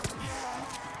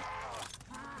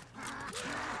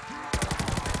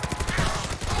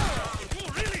 You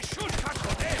really should cut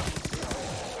the nails!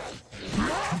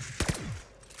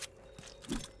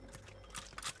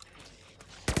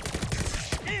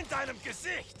 In deinem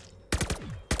Gesicht!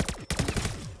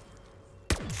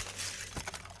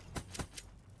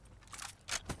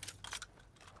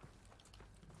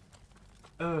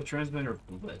 Transmit or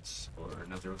Blitz, or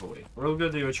another void. We'll go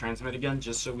do a transmit again,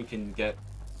 just so we can get...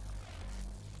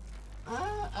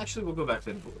 actually, we'll go back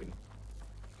to the void.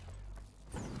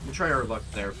 We'll try our luck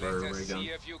there for a ray gun. See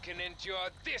if you can endure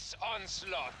this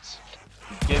onslaught.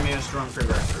 Give me a strong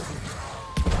trigger.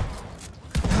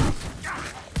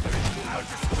 I'll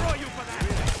destroy you for that!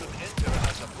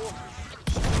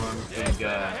 Strong Yes, big,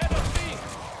 they're ahead of me!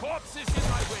 Corpses in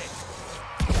my way!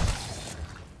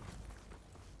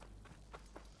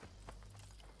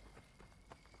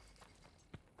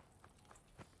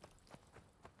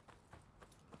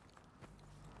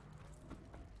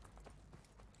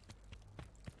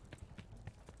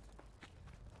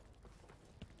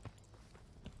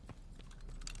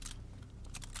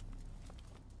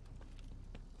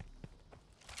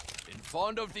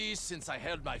 Fond of these since I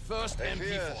held my first I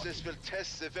fear MP40. this will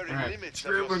test the very Alright, limits of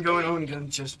screw your it, we're going skill. on gun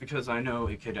just because I know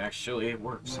it could actually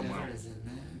work somewhere. Whatever is in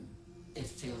there, it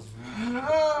feels wrong. A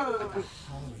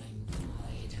howling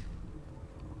void.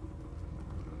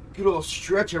 Good old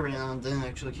stretch around then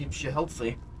actually keeps you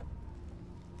healthy.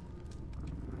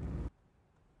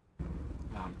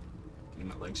 Getting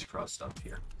my legs crossed up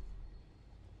here.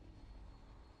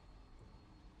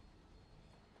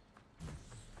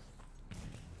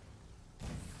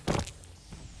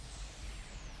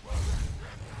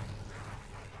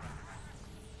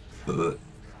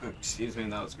 Excuse me,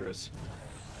 that was gross.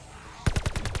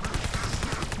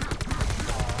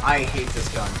 I hate this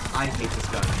gun. I hate this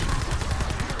gun.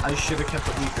 I should have kept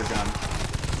the weaker gun.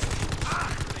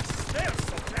 They're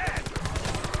so bad!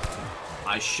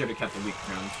 I should have kept the weaker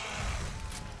gun.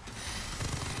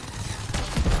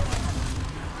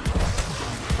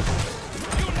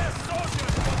 You left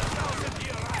soldiers for the thousand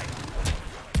year right!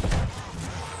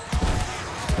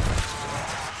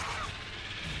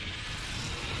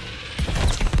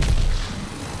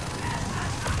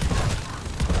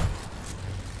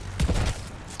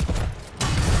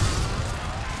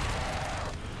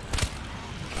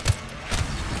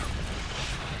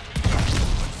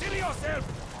 Conceal yourself!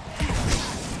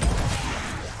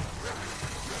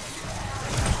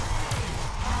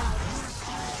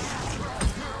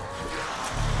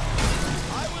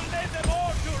 I will lay them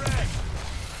all to rest!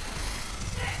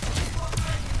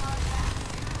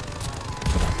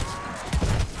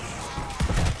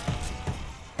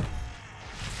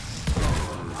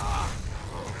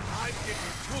 I'm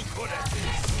getting too good at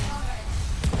this!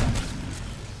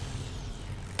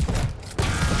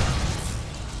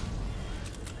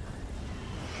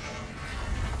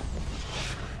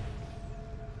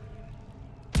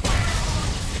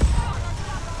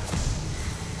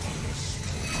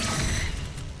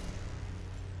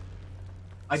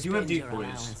 I do have Spend your decoys.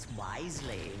 allowance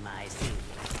wisely, my senior.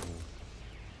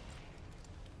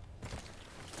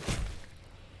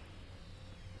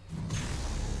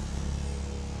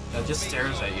 That just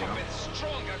stares at you. With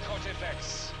stronger COD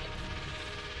effects.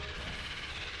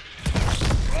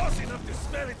 Close enough to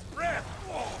smell its breath!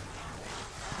 Oh.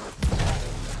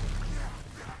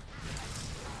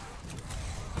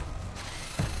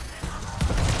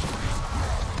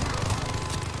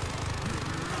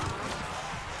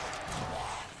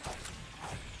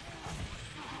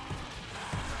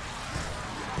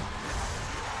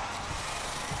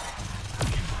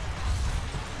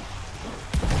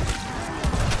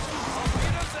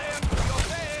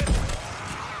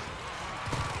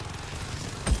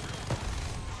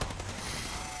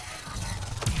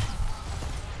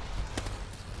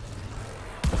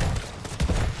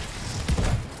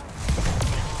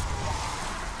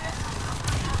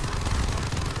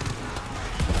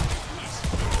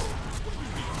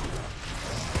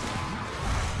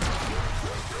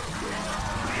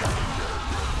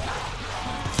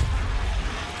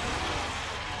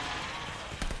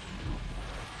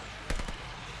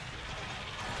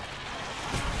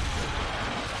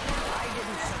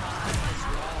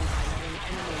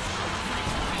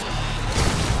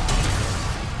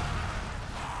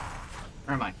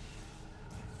 Never mind.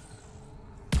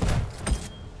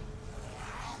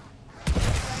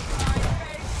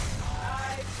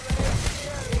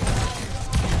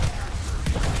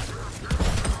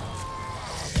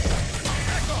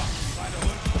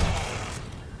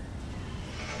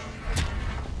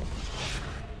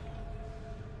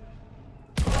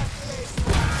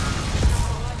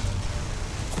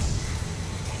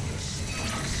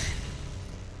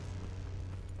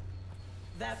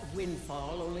 That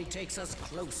windfall only takes us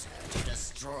closer to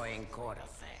destroying court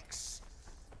effects.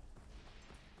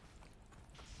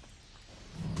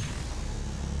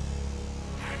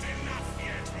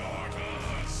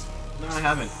 No, I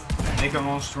haven't. Make them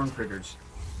all storm triggers.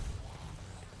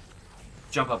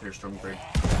 Jump up here, storm trigger.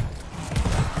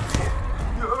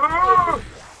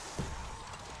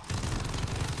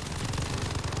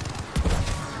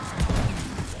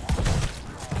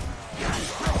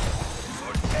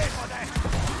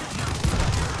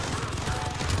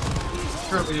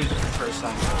 It is the first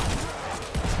time.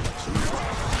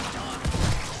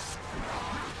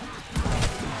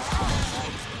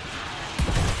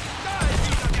 Die,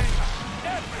 Wiedergänger!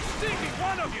 Every stinking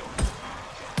one of you!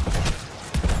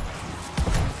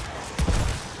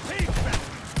 Take them!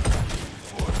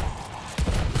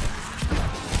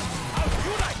 How do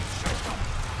you like it,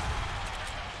 Showstopper?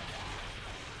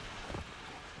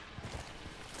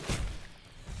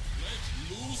 Let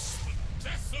loose the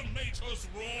Decimator's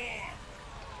roar!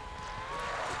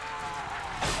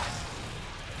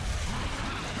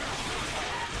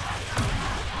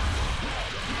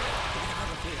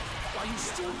 While you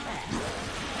still can.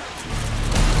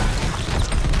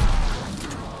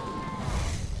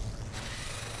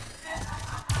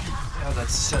 Yeah,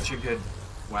 that's such a good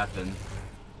weapon.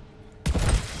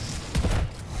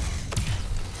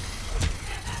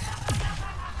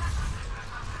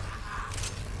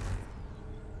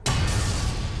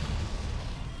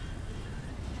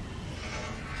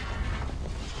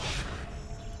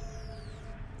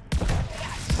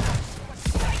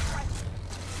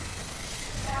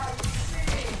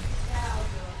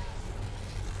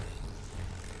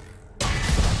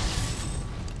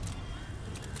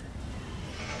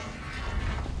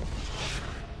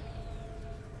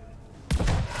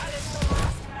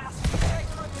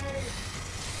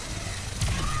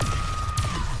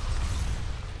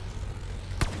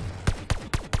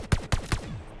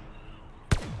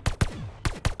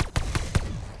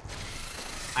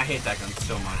 I hate that gun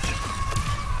so much.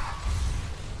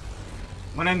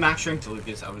 When I max ranked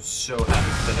Lucas, I was so happy that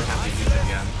I didn't have to use it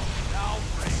again.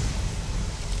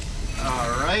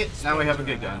 Alright, now we have a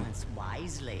good gun.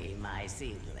 Wisely, my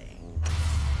seedling.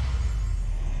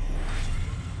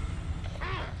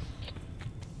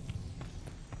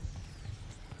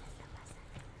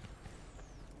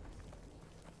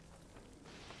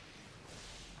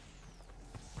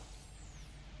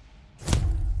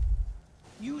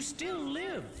 You still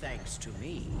live thanks to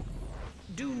me.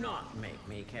 Do not make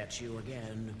me catch you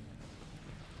again.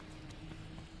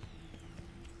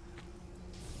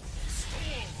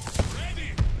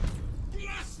 Ready!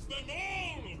 Blast them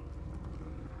all!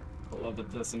 I love the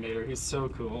Decimator, he's so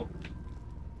cool.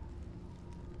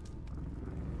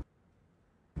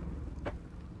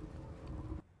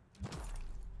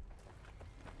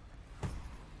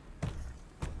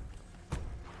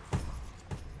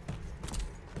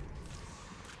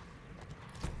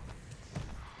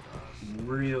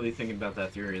 Really thinking about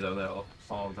that theory though, that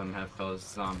all of them have caused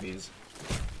zombies.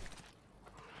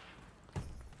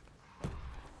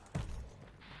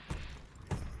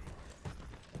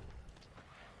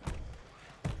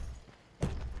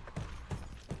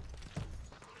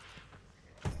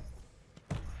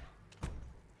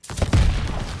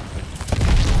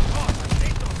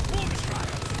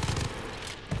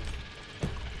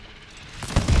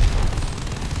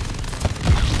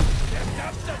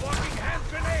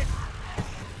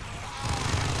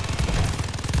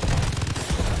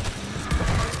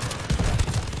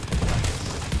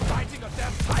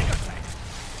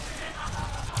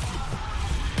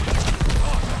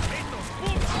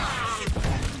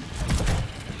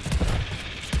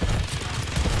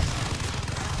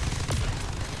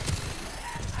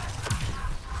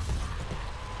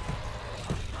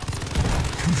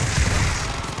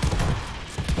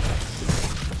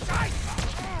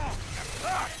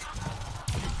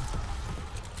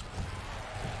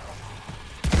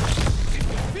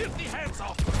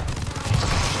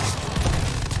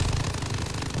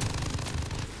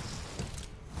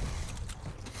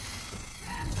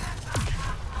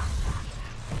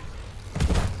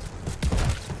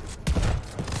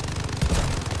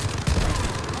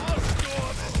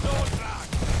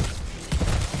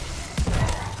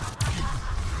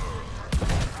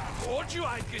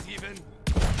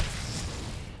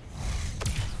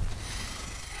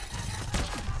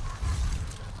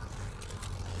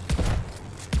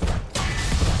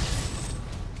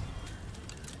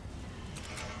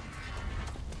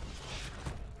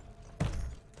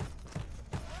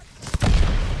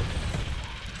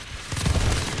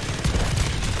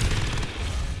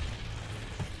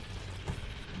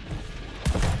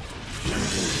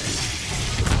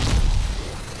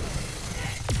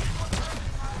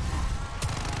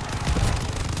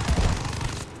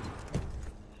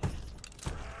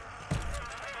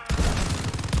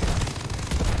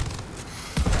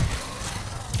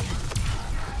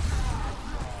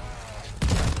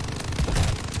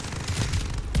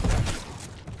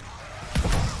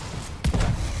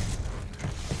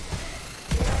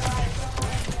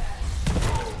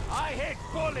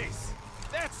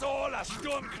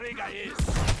 Sturmkrieger is.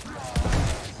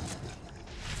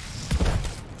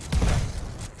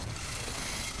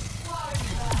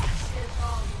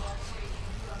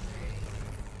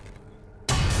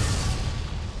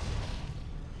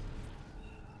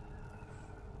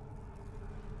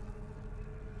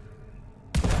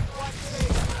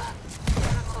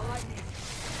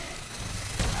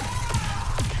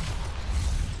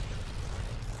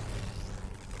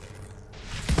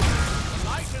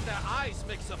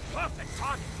 makes a perfect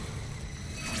target.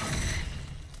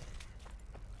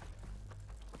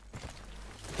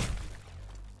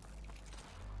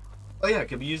 Oh yeah,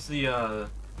 could we use the oh,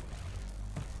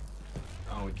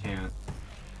 we can't.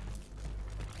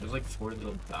 There's like 4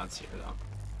 little dots here though.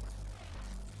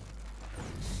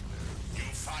 You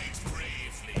fight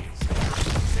bravely.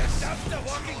 Just up the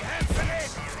walking hand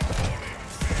grenade!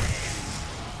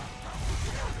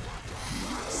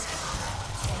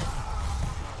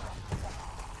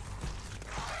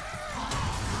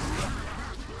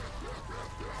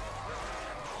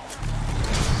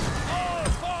 All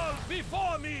fall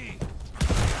before me!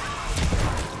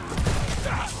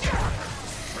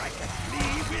 Strike at me,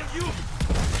 will you?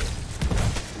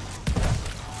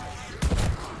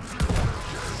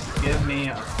 Give me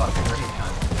a fucking ray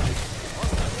gun.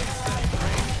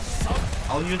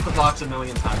 I'll use the box a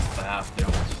million times if I have to.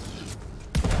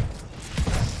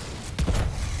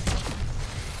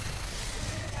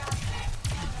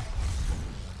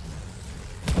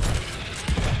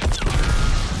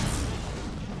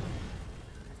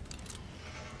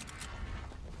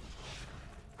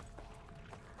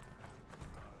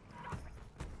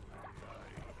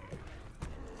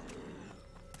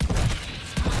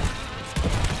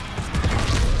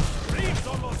 Reed's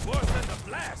almost worse than the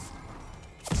blast!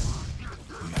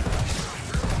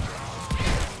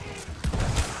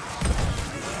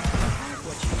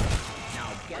 Now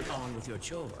get on with your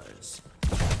chores.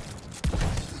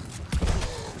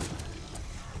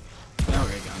 No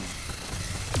ray gun.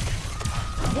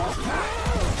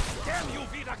 Damn you,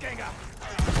 Wiedergänger!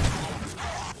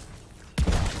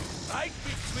 Right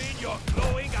between your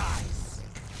glowing eyes!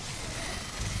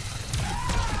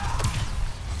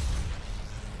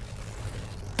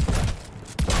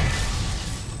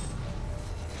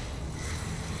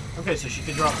 Okay, so she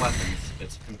can drop weapons.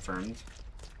 It's confirmed.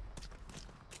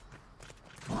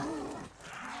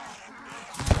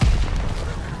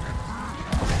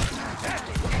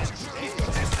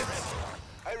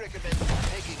 I recommend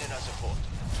taking in our support.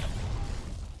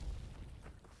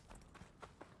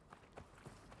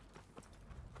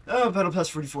 Oh, Battle Pass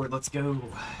 44, let's go.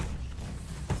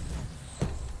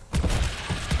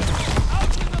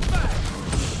 Out in the back!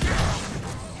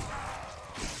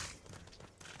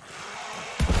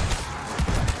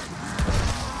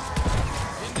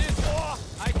 In this war,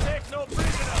 I take no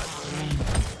prisoners!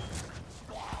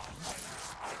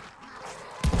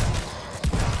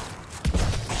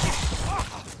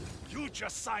 Ah, you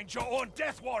just signed your own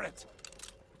death warrant!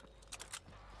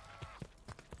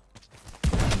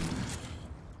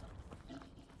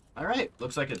 Alright,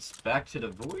 looks like it's back to the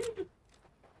void.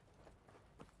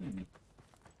 We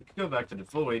could go back to the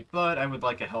void, but I would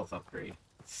like a health upgrade.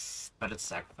 But it's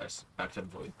sacrifice. Back to the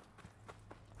void.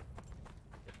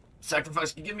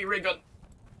 Sacrifice can give me ray gun.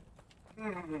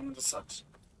 This sucks.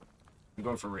 I'm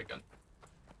going for ray gun.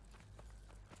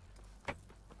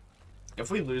 If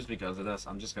we lose because of this,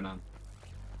 I'm just gonna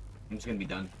be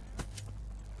done.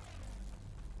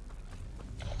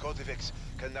 Codivix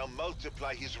can now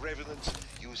multiply his revenants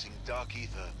using Dark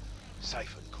Ether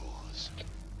siphon cores.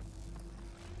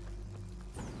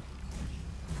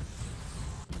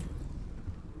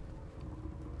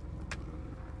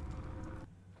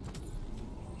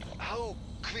 How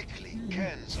quickly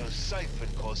can those siphon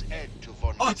cores add to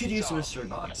Von Oh, I could use Ritz's the army? mystery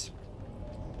box.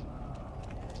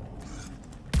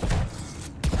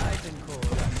 Siphon cores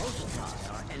multiply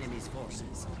our enemy's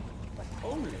forces, but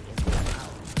only if we're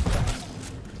allowed.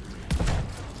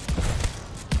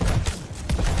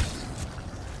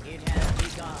 It has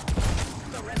begun.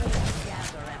 The rebels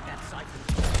gather at that siphon.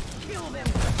 Kill them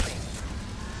quickly.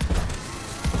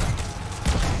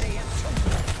 They have chosen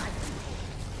the siphon core.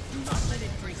 Do not let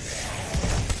it break.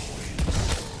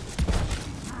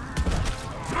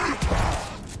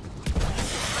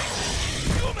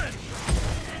 Human!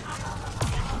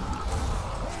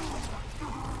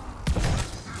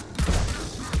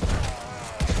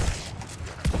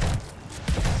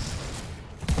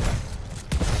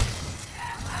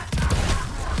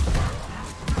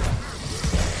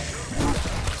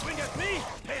 Swing at me,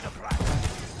 pay the price.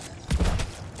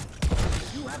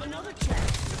 You have another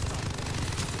chance.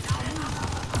 Now move.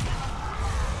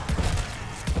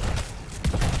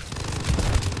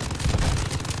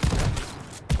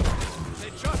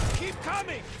 They just keep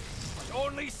coming, but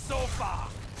only so far.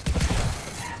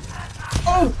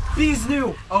 Oh! Bees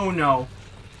new! Oh no.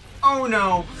 Oh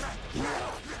no.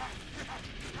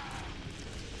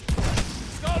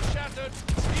 Skull shattered,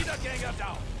 Wiedergänger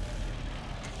down.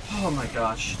 Oh my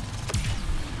gosh.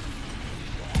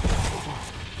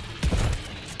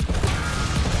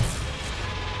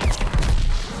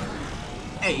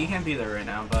 Hey, you can't be there right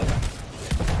now, bud.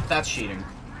 That's cheating.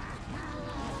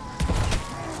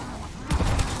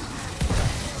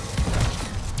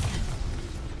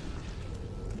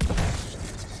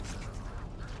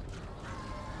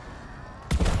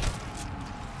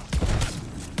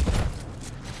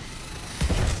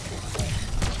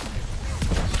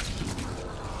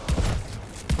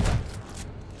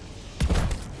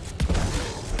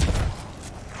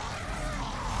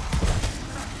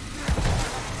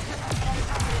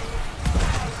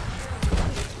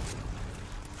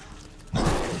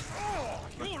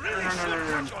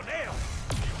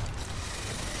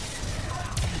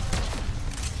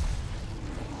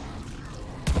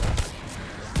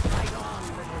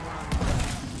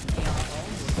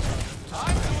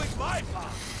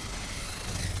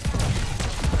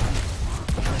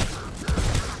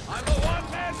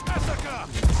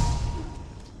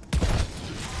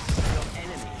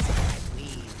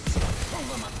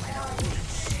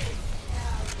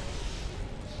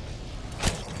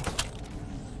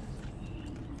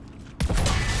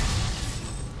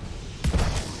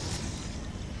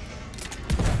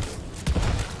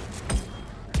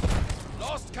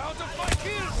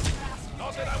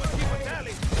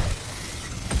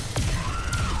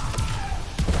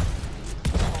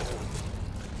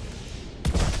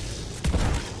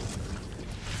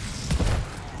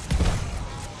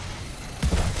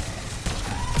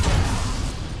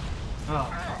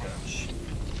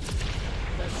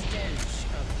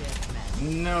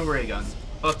 No ray gun,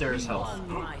 but there's health.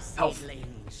 Health.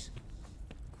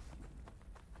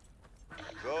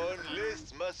 Von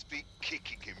List must be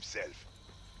kicking himself.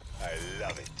 I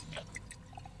love it.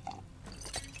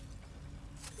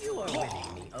 You are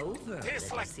winning me over.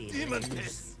 Tastes like demon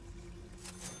piss.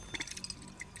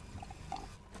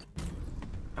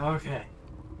 Okay.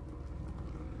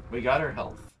 We got our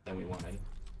health that we wanted.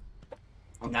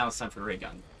 Well, now it's time for ray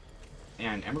gun.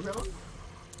 And Emerald?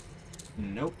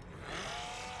 Nope.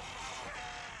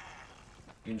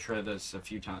 You can try this a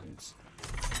few times.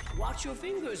 Watch your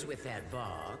fingers with that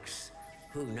box.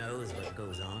 Who knows what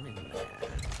goes on in there?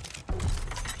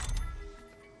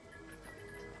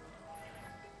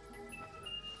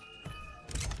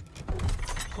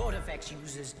 Cortifex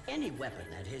uses any weapon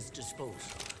at his disposal.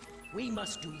 We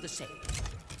must do the same.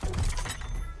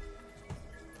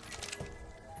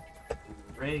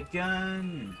 Ray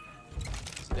gun.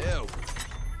 Still.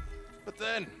 But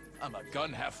then, I'm a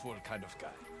gun half full kind of guy.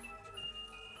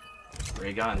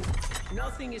 Ray gun.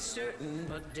 Nothing is certain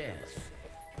but death.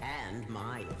 And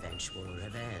my eventual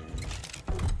revenge.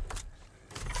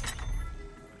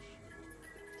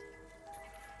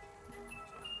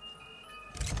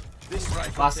 This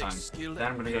rifle Last takes time. skill Then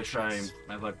I'm and gonna go try patience.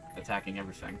 my luck attacking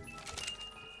everything.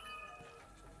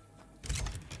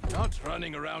 Not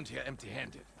running around here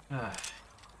empty-handed.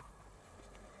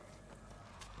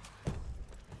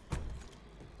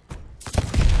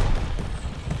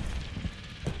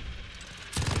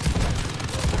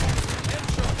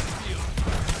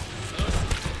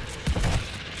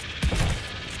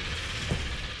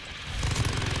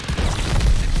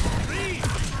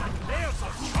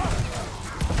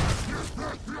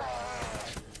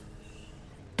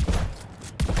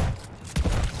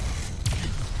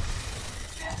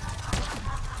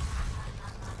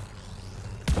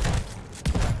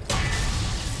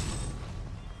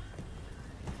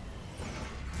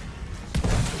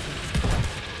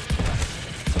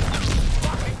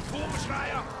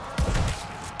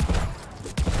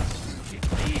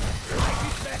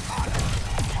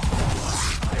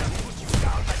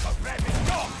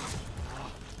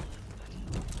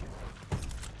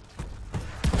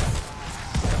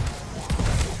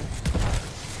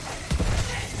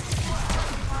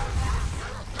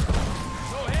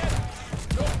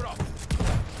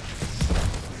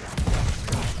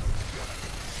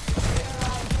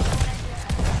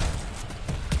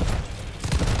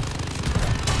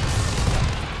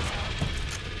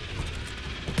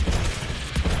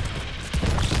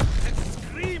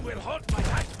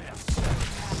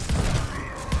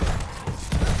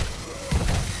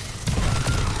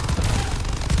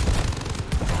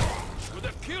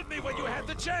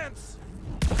 Chance!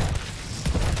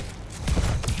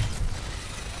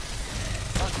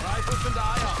 But rifles and I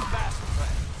are fast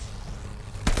friends.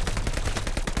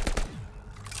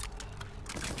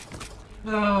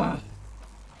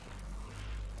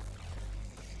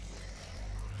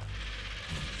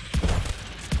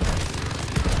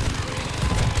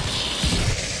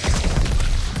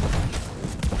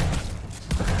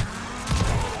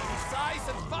 Size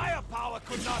and firepower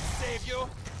could not save you!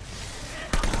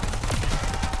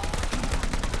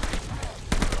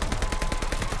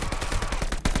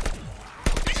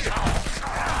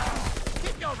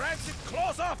 Rancid claw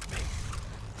off me!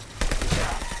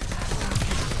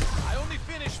 I only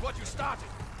finished what you started.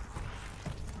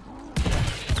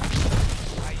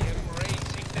 I am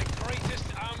raising the greatest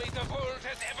army the world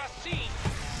has ever seen.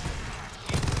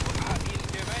 You are in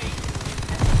the way.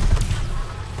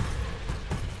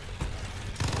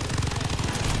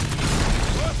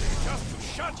 Perfect, just to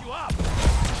shut you up.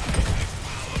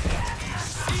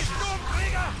 See,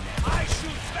 Stormbringer, I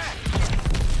shoot back.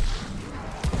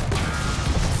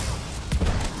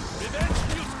 Revenge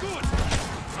feels good.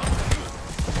 Not for you.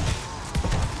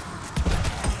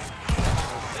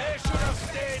 They should have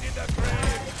stayed in the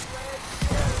grave.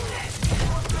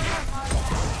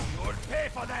 You'll pay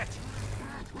for that.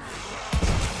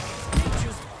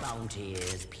 Nature's bounty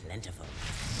is plentiful,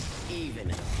 even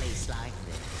in a place like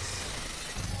this.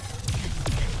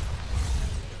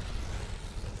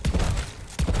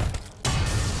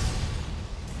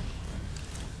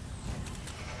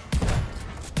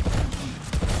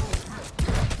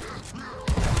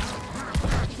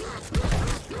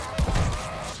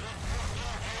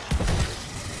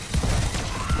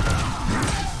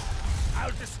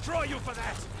 I'll destroy you for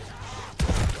that.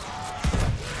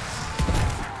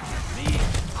 Me,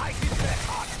 I hit that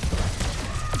hard.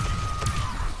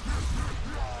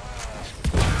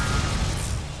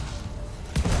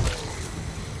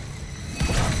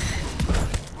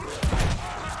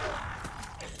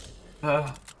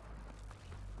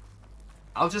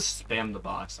 I'll just spam the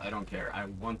box. I don't care. I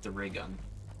want the ray gun.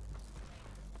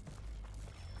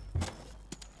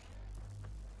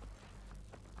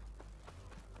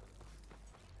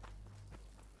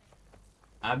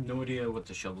 I have no idea what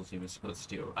the shovel team is supposed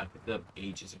to do. I picked it up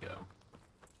ages ago.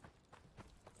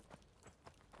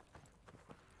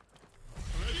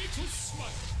 Ready to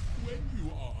smite when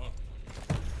you are.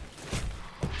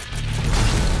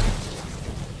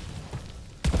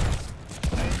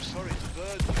 I'm sorry to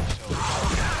burden you so.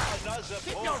 Another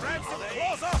Keep your ranks and blade.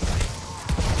 claws up!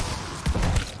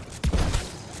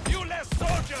 You less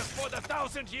soldiers for the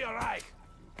 1,000-year Reich!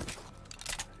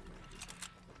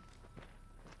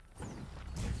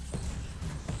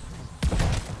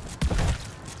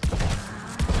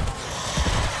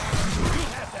 You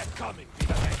had that coming,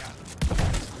 Wiedergänger!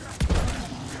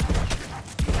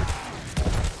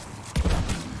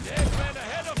 Dead man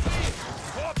ahead of me!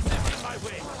 Corpses in my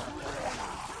way!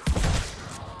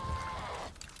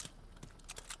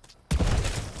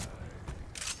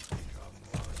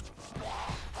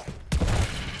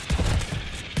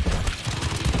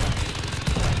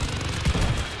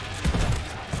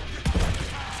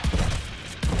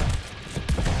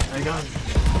 Ray gun.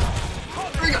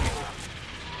 Ray gun.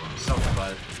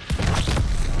 Self-revive.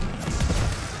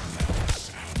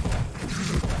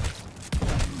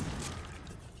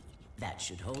 That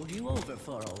should hold you over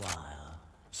for a while.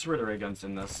 Swear the ray guns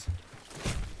in this.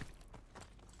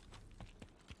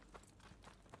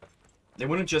 They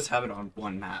wouldn't just have it on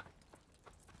one map.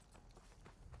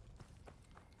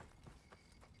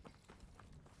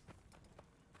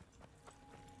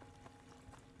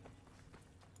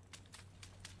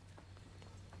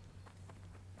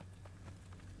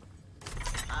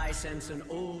 I sense an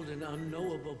old and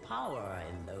unknowable power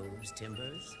in those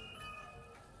timbers.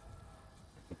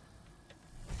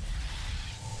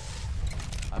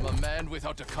 I'm a man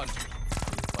without a country,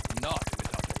 but not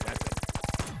without a weapon.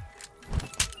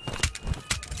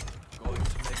 Going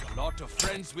to make a lot of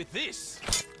friends with this.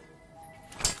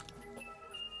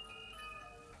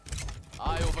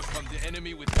 I overcome the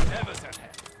enemy with whatever's at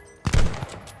hand.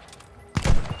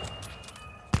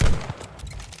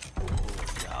 Oh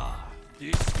yeah,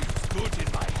 this feels good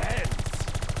in my hands.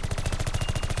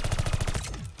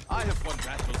 I have won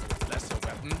battles with lesser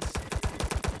weapons.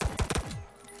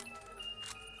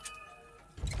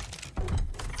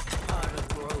 Part of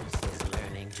growth is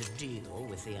learning to deal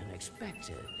with the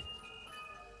unexpected.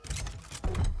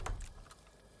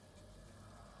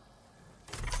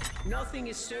 Nothing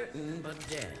is certain but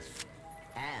death,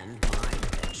 and my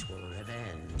eventual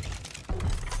revenge.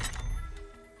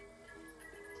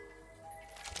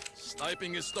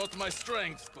 Sniping is not my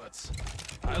strength, but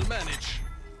I'll manage.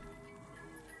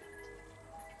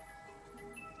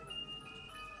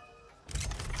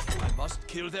 I must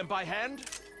kill them by hand?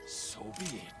 So be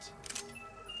it.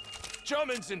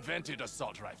 Germans invented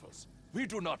assault rifles. We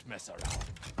do not mess around.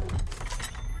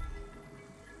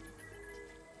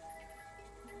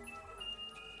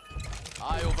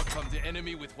 I overcome the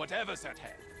enemy with whatever's at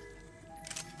hand.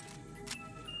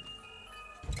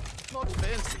 Not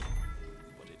fancy,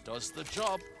 but it does the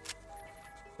job.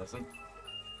 Doesn't?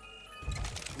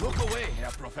 Look away, Herr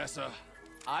Professor.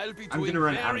 I'll be I'm doing gonna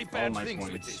run out very of all bad my things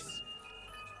with points. this.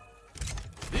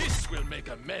 This will make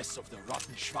a mess of the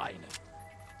rotten Schweine.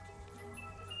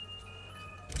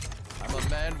 I'm a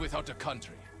man without a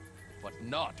country, but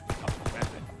not without a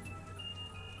weapon.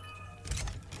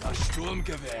 Das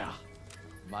Sturmgewehr,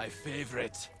 my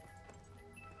favorite.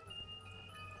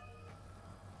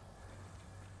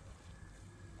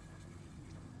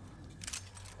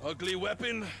 Ugly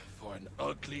weapon for an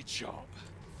ugly job.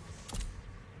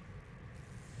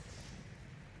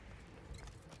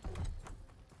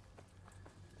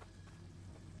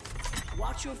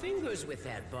 Watch your fingers with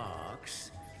that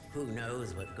box. Who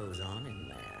knows what goes on in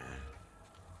there?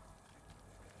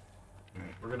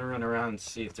 Alright, we're gonna run around and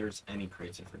see if there's any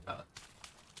crates I forgot.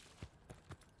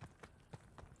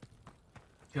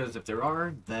 Because if there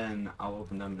are, then I'll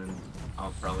open them and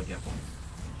I'll probably get one.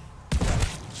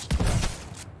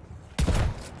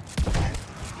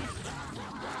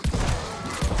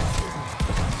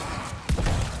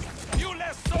 You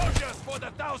less soldiers for the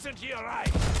 1,000-year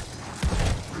Reich!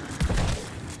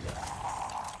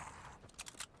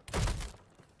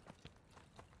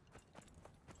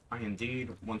 I indeed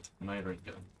want my ray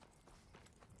gun.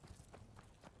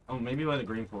 Oh, maybe by the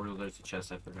green portal there's a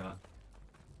chest I forgot.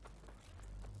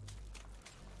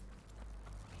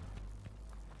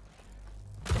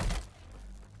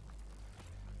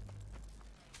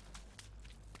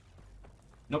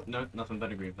 Nope, no, nothing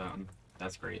but a green fountain.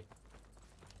 That's great.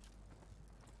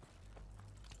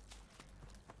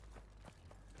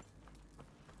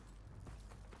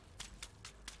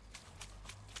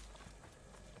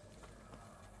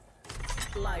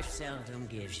 Life seldom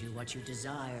gives you what you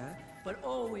desire, but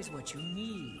always what you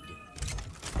need.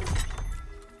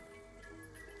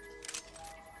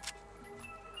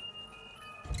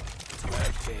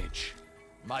 12 gauge.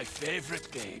 My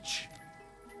favorite gauge.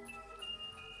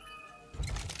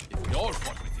 If we all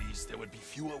fought with these, there would be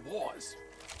fewer wars.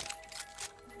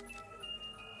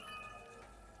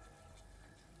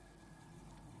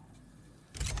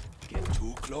 Get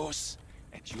too close,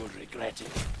 and you'll regret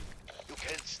it. You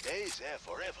can't stay there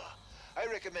forever. I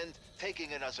recommend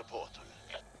taking another portal.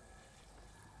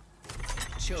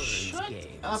 Children's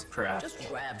games. up, crap. Just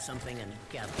grab something and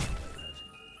get on with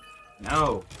it.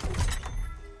 No.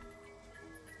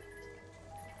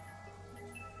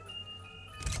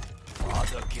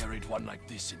 Father carried one like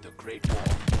this in the Great War.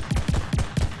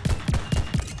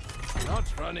 I'm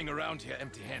not running around here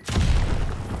empty-handed.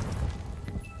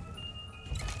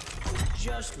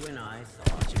 Just when I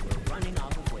thought you were running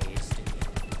out of ways to get.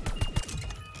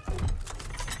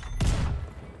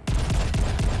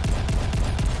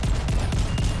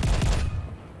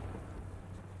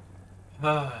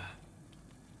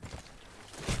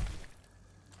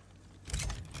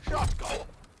 Shotgun.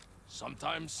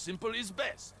 Sometimes simple is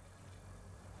best.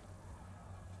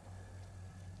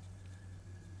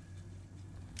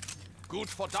 Good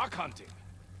for duck hunting.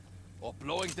 Or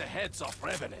blowing the heads off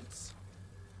revenants.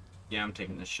 Yeah, I'm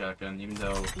taking the shotgun, even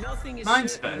though Nothing is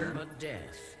mine's certain better. but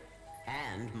death,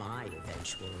 and my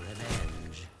eventual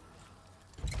revenge.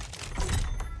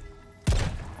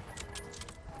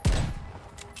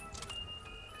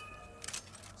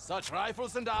 Such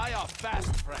rifles and I are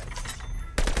fast friends.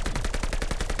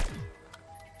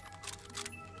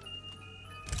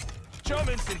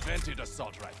 Germans invented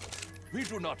assault rifles. We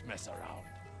do not mess around.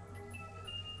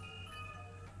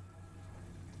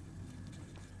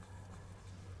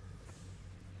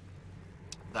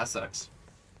 That sucks.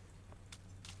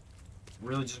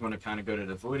 Really just want to kind of go to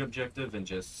the void objective and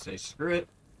just say screw it.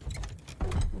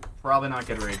 We'll probably not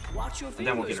get a raid. Watch your And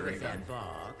then we'll get a fingers ray with gun. that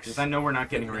box. Because I know we're not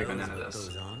getting a Who ray gun knows out of what this.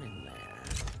 goes on in there?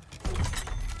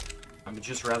 I would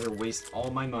just rather waste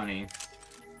all my money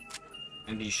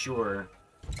and be sure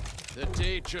The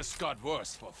day just got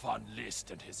worse for Von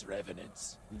List and his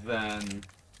revenants. than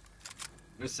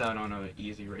miss out on an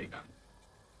easy ray gun.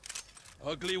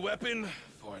 Ugly weapon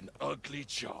for an ugly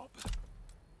job.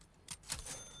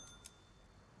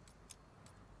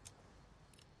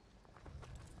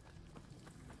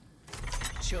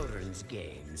 Children's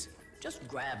games. Just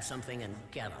grab something and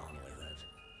get on with it.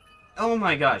 Oh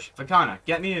my gosh, Vakana,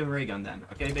 get me a ray gun then,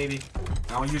 okay, baby?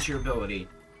 And I'll use your ability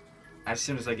as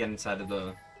soon as I get inside of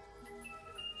the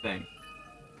thing.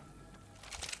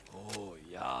 Oh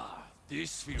yeah,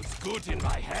 this feels good in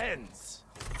my hands.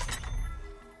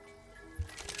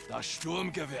 Das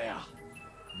Sturmgewehr,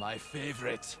 my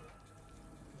favorite.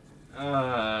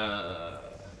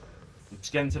 It's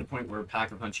getting to the point where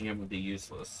pack punching him would be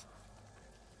useless.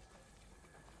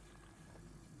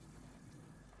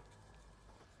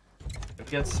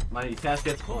 If my cash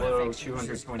gets below Cortex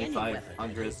uses any weapon at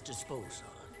 225, his disposal.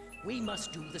 We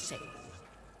must do the same.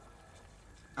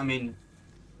 I mean,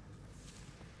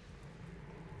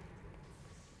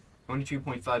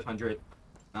 22,500,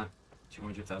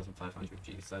 200,500.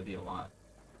 Jeez, that'd be a lot.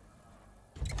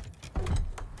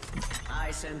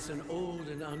 I sense an old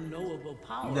and unknowable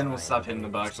power. Then we'll stop hitting the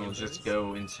box and we'll just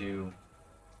go into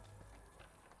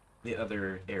the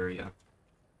other area.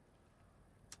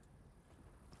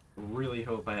 Really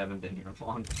hope I haven't been here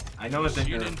long. I know I've been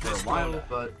here for a while,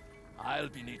 but I'll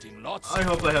be needing lots. I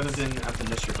hope I haven't been at the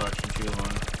mystery box for too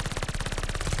long.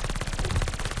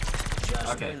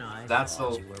 Okay, that's the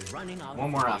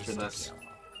one more after this.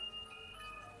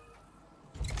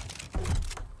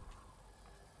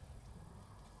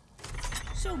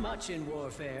 So much in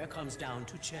warfare comes down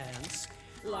to chance,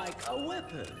 like a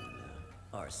weapon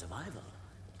or survival.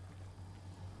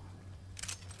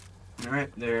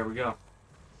 Alright, there we go.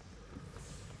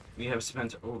 We have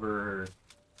spent over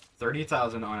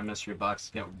 30,000 on a mystery box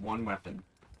to get one weapon.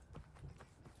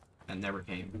 And never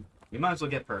came. We might as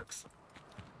well get perks.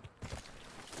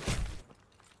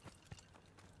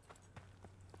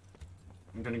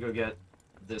 I'm gonna go get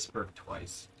this perk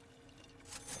twice.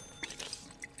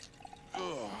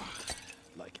 Oh,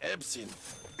 like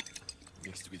absinthe,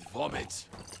 mixed with vomit.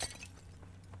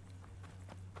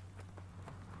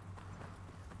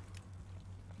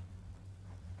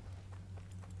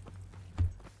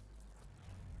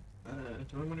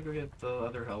 Do I want to go get the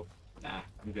other health? Nah,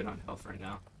 I'm good on health right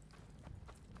now.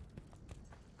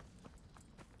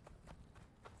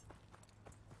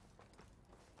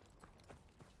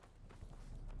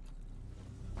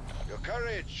 Your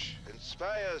courage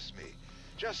inspires me.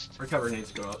 Just Recover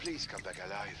needs to go up. please come back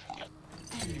alive.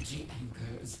 Energy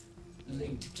anchors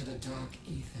linked to the dark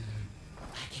ether.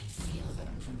 I can feel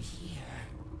them from here.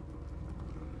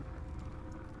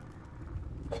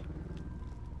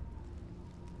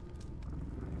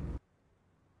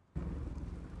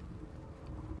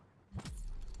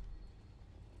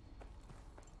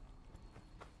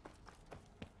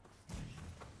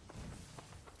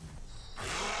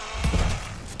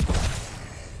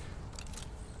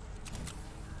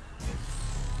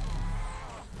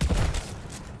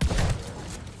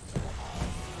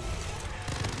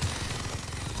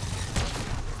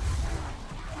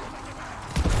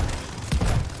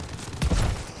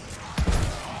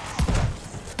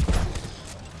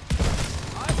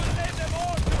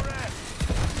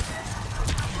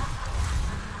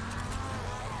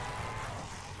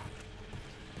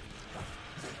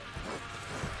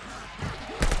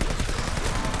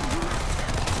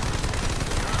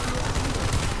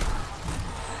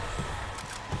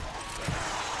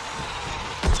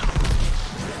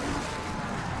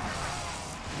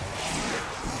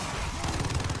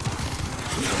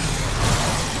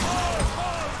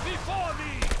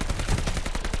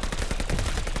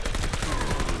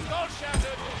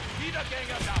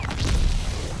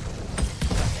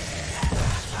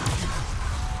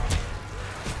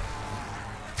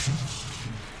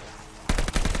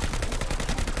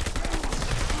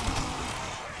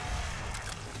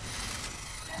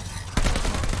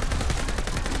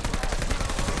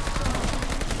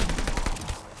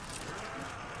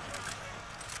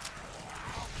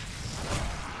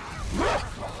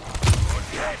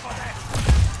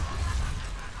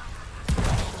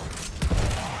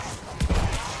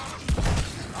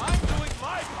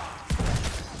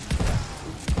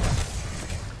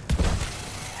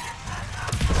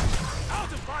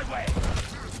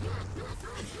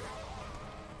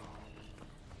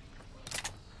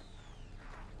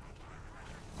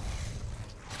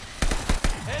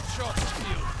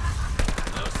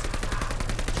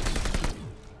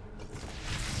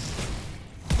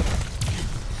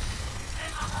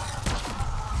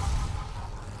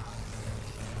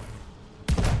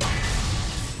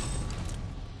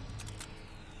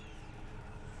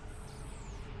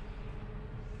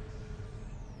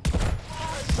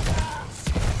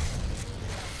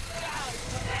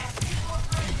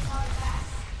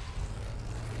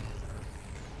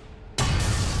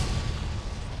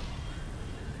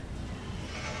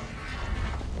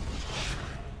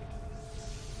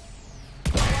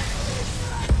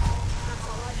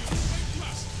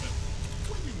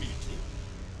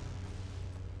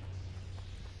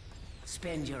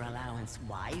 Spend your allowance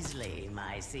wisely,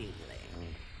 my seedling.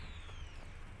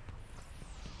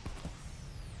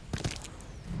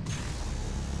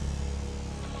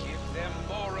 Give them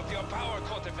more of your power,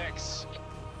 Cortifex.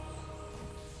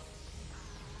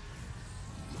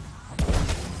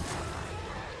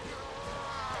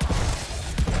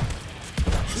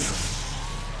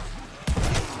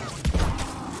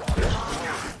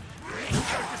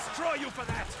 I'll destroy you for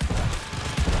that!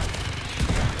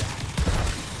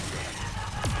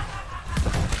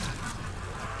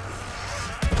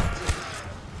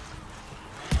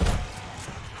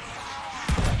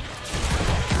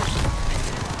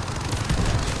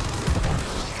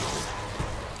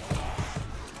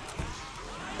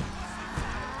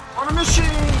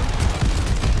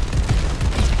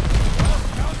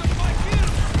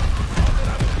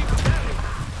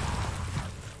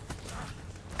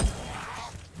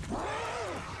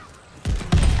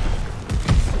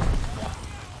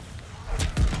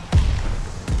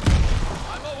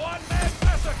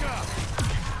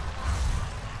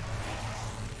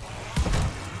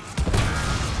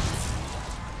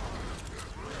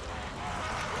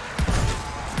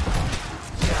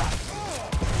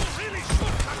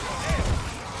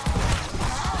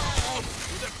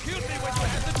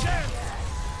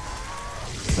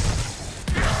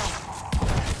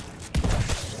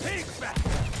 back!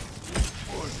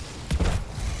 Fool!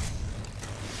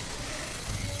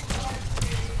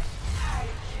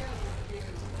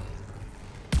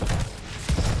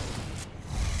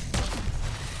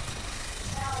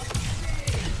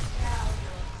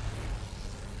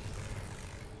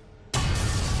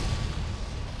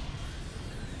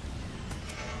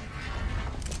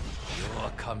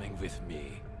 You're coming with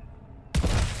me.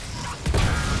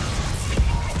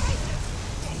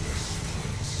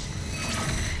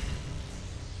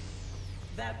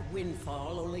 That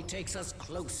windfall only takes us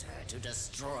closer to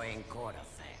destroying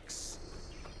Cortifex.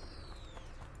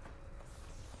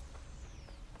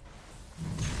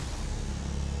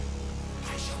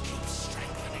 I shall keep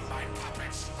strengthening my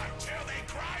puppets until they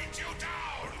grind you down!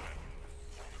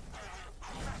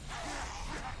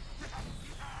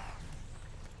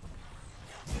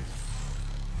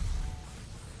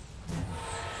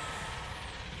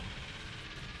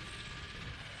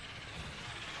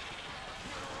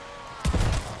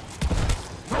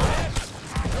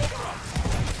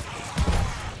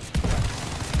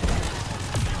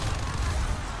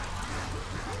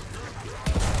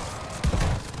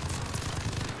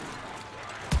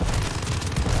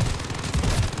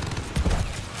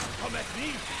 Come at me!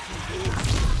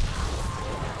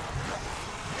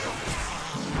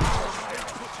 I'll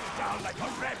put you down like a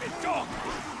rabid dog!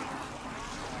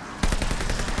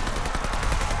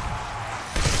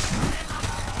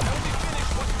 I only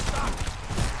finished what you started!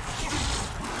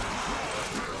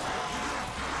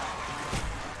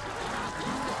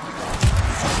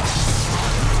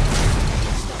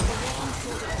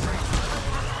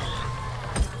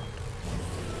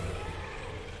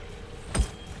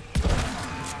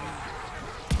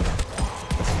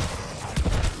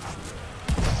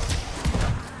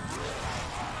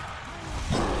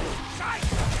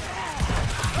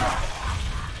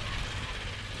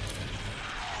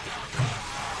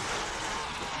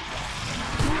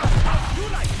 You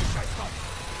like this, I thought!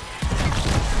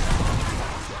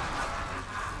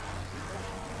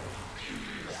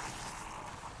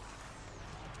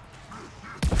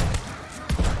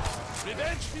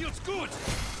 Revenge feels good!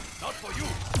 Not for you!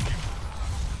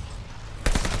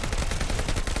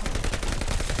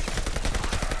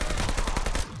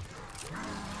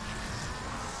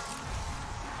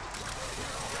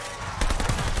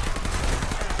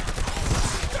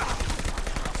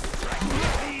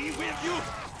 Me with you!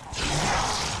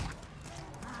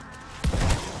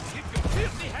 Keep your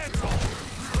filthy hands off!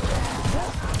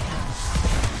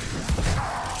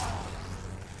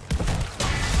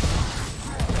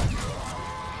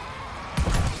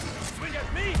 Swing at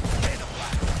me, made of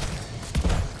wax!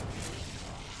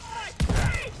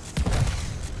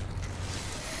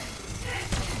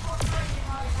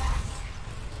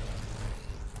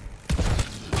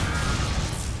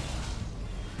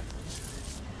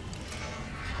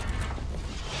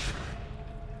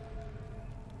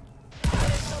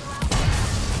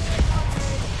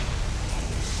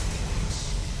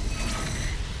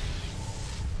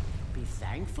 Be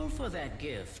thankful for that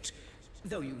gift,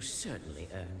 though you certainly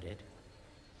earned it.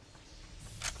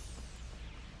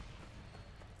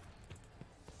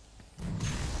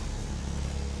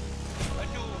 A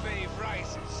new wave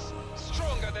rises,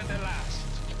 stronger than the last.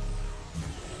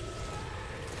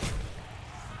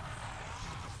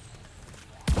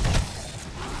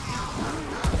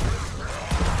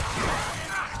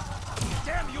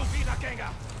 Damn you,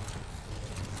 Wiedergänger!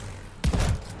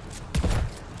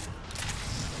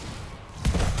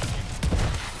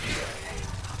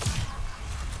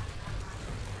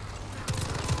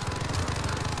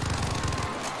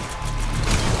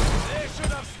 They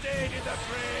should have stayed in the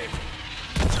grave!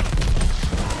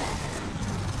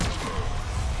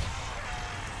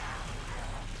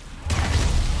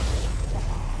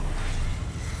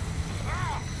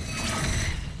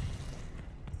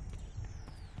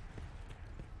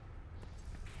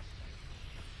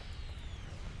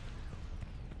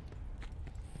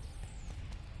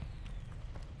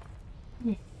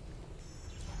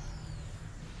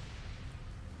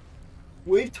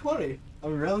 Wave 20.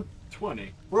 Or round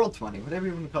 20. World 20. Whatever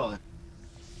you want to call it.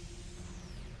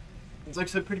 It's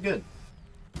actually pretty good.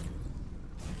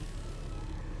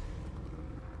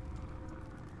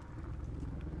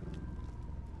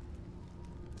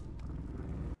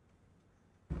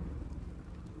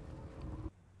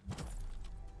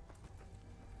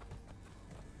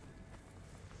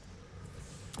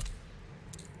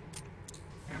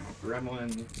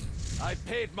 Gremlin. I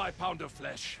paid my pound of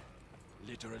flesh.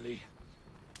 Literally.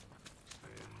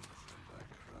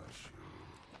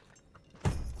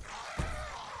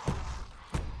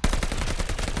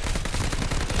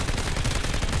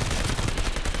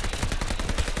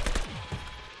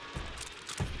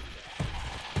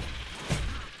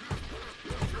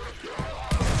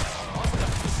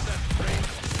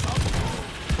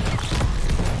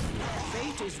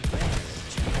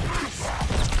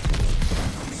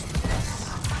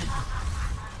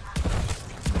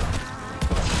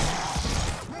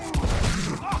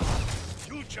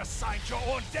 signed your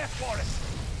own death warrant!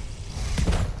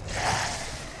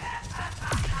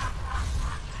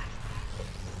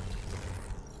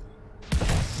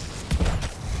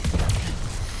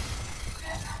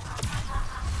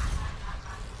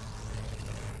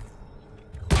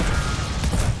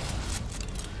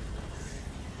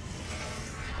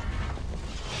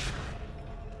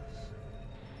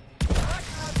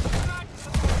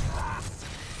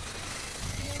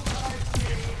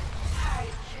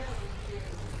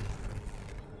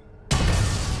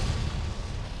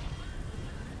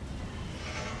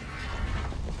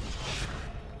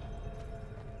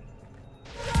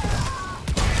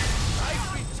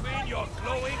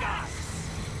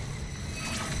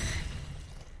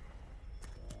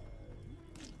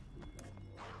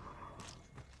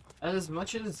 As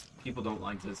much as people don't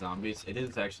like the zombies, it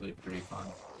is actually pretty fun.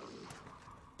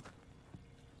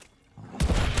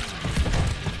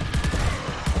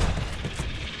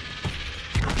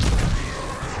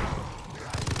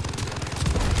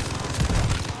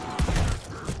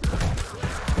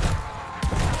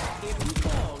 If you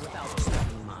fall without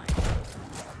speaking mine,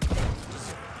 then you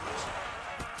deserve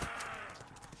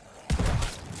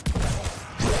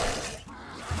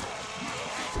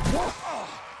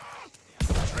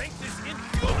Strength is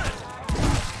inhuman!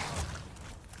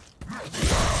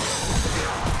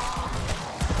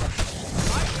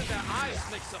 Light in their eyes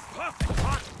makes a perfect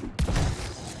partner!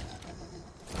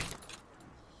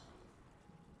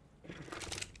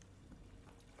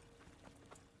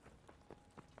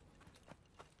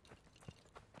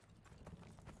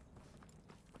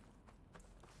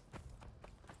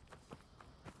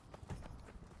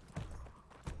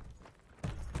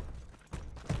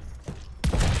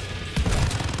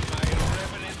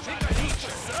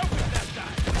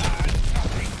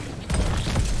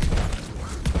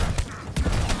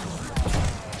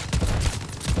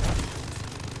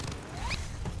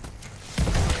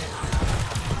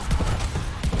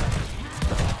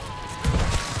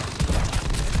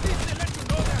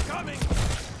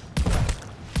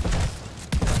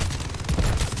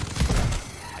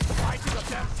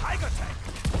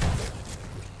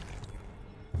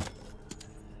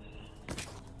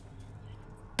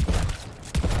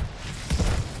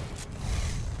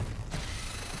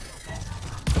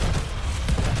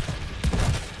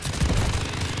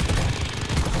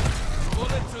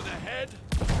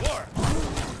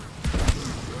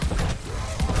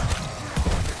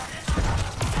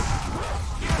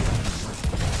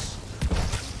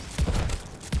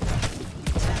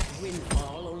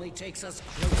 takes us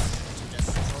closer to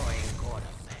destroying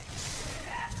Cortifex.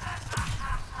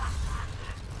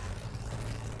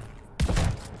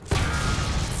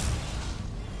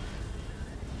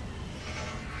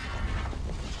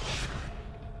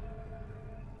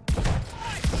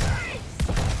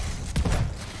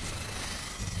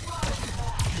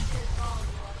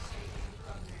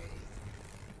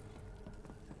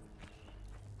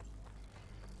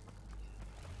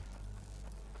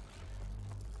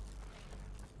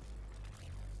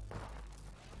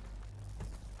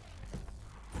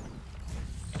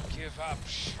 Give up,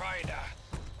 Schreiner.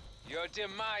 Your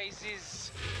demise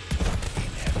is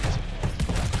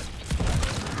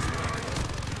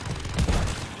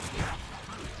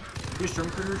Two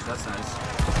Stormtroopers? That's nice.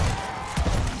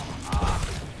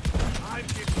 I'm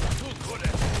getting too good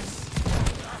at this.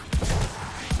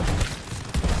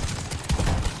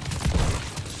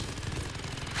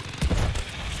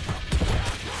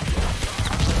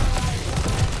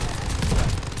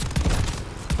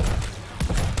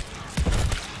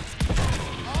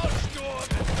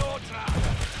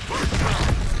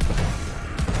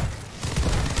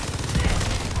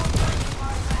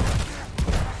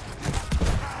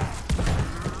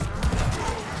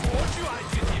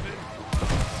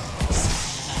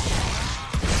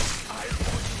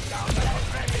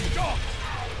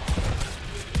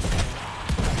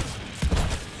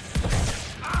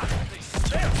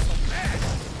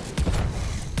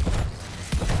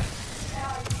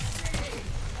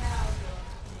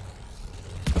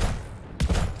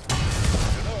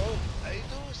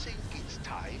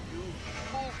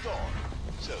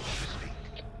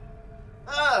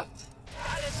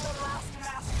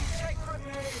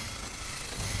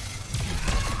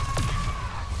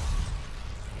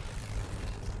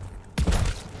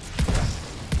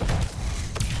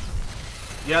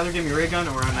 You either give me ray gun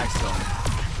or we're on next zone.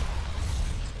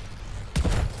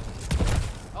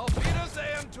 Auf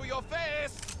Wiedersehen to your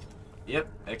face! Yep,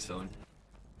 excellent.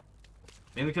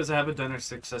 Mainly because I haven't done a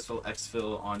successful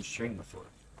exfil on stream before.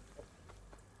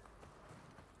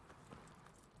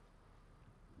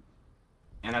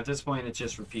 And at this point, it's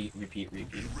just repeat, repeat,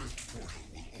 repeat. A rift portal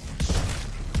will open soon.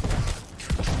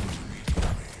 Get to it.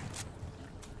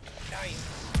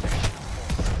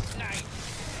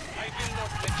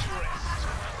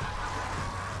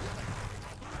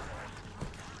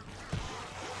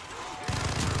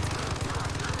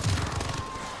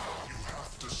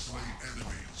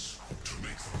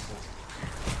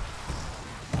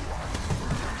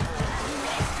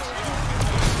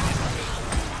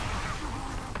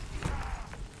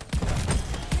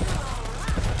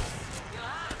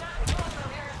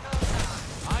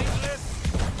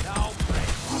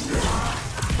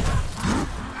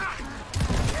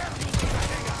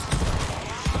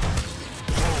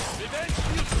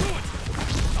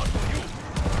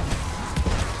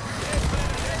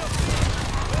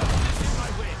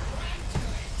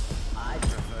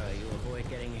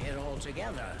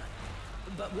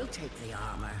 take the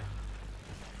armor.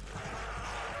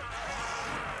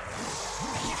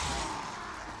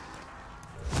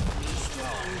 Be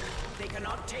strong. They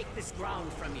cannot take this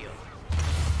ground from you.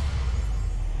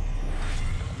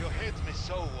 You had me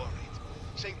so worried.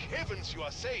 Thank heavens you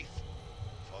are safe.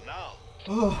 For now.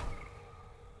 Oh.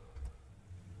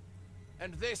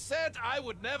 And they said I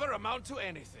would never amount to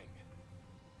anything.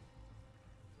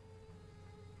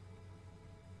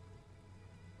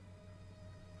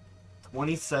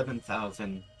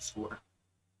 $27,000 score.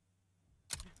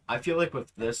 I feel like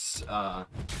with this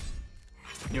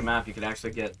new map, you could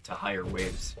actually get to higher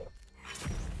waves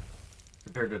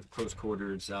compared to the close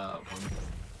quarters one.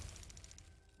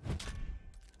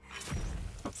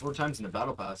 4 times in the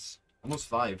battle pass, almost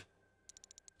 5.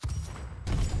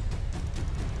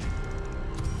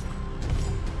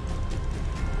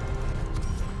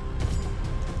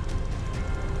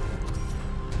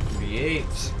 $8,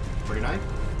 49.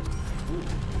 Ooh.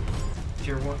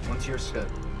 Tier 1 tier skip.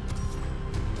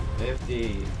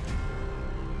 50.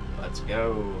 Let's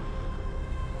go.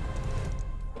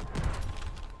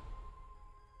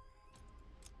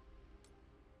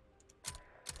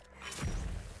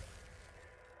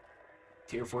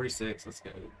 Tier 46, let's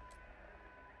go.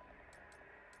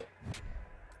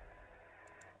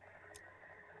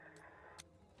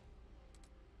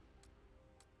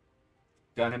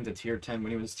 Got him to tier 10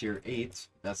 when he was tier 8.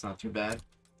 That's not too bad.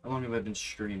 How long have I been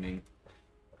streaming?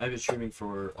 I've been streaming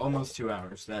for almost 2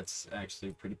 hours. That's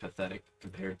actually pretty pathetic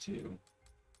compared to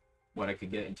what I could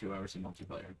get in 2 hours in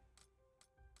multiplayer.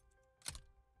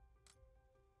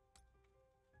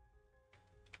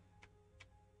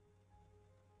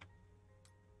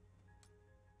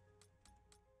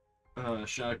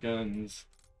 Shotguns.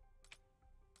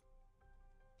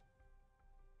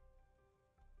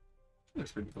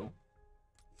 Looks pretty cool.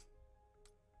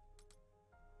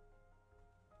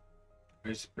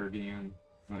 Nice Bergian.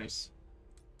 Nice.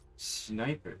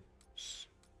 Snipers.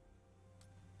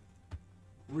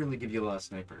 Really give you a lot of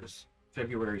snipers.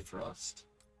 February Frost.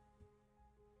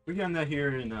 We got that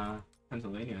here in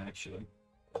Pennsylvania, actually.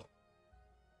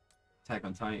 Attack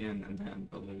on Titan and then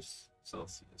below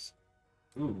Celsius.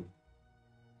 Ooh.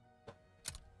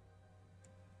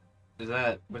 Is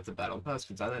that with the battle pass?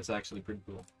 Because that's actually pretty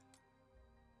cool.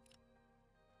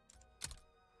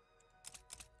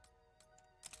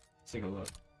 Let's take a look.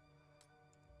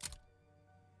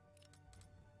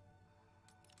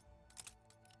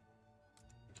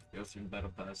 Go through the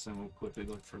battle pass and we'll quickly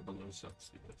look for below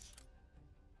Celsius.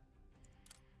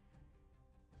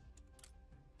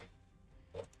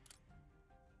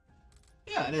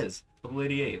 Yeah, it is. Level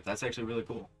 88. That's actually really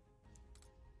cool.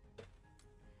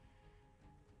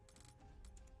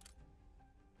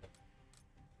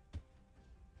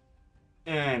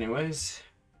 Anyways,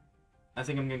 I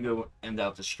think I'm gonna go end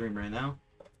out the stream right now.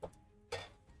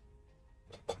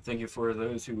 Thank you for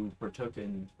those who partook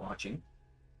in watching.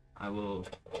 I will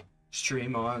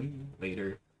stream on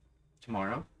later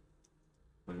tomorrow.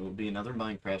 It will be another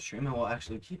Minecraft stream, and we'll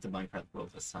actually keep the Minecraft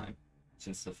world this time,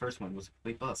 since the first one was a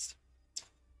complete bust.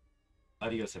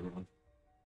 Adios, everyone.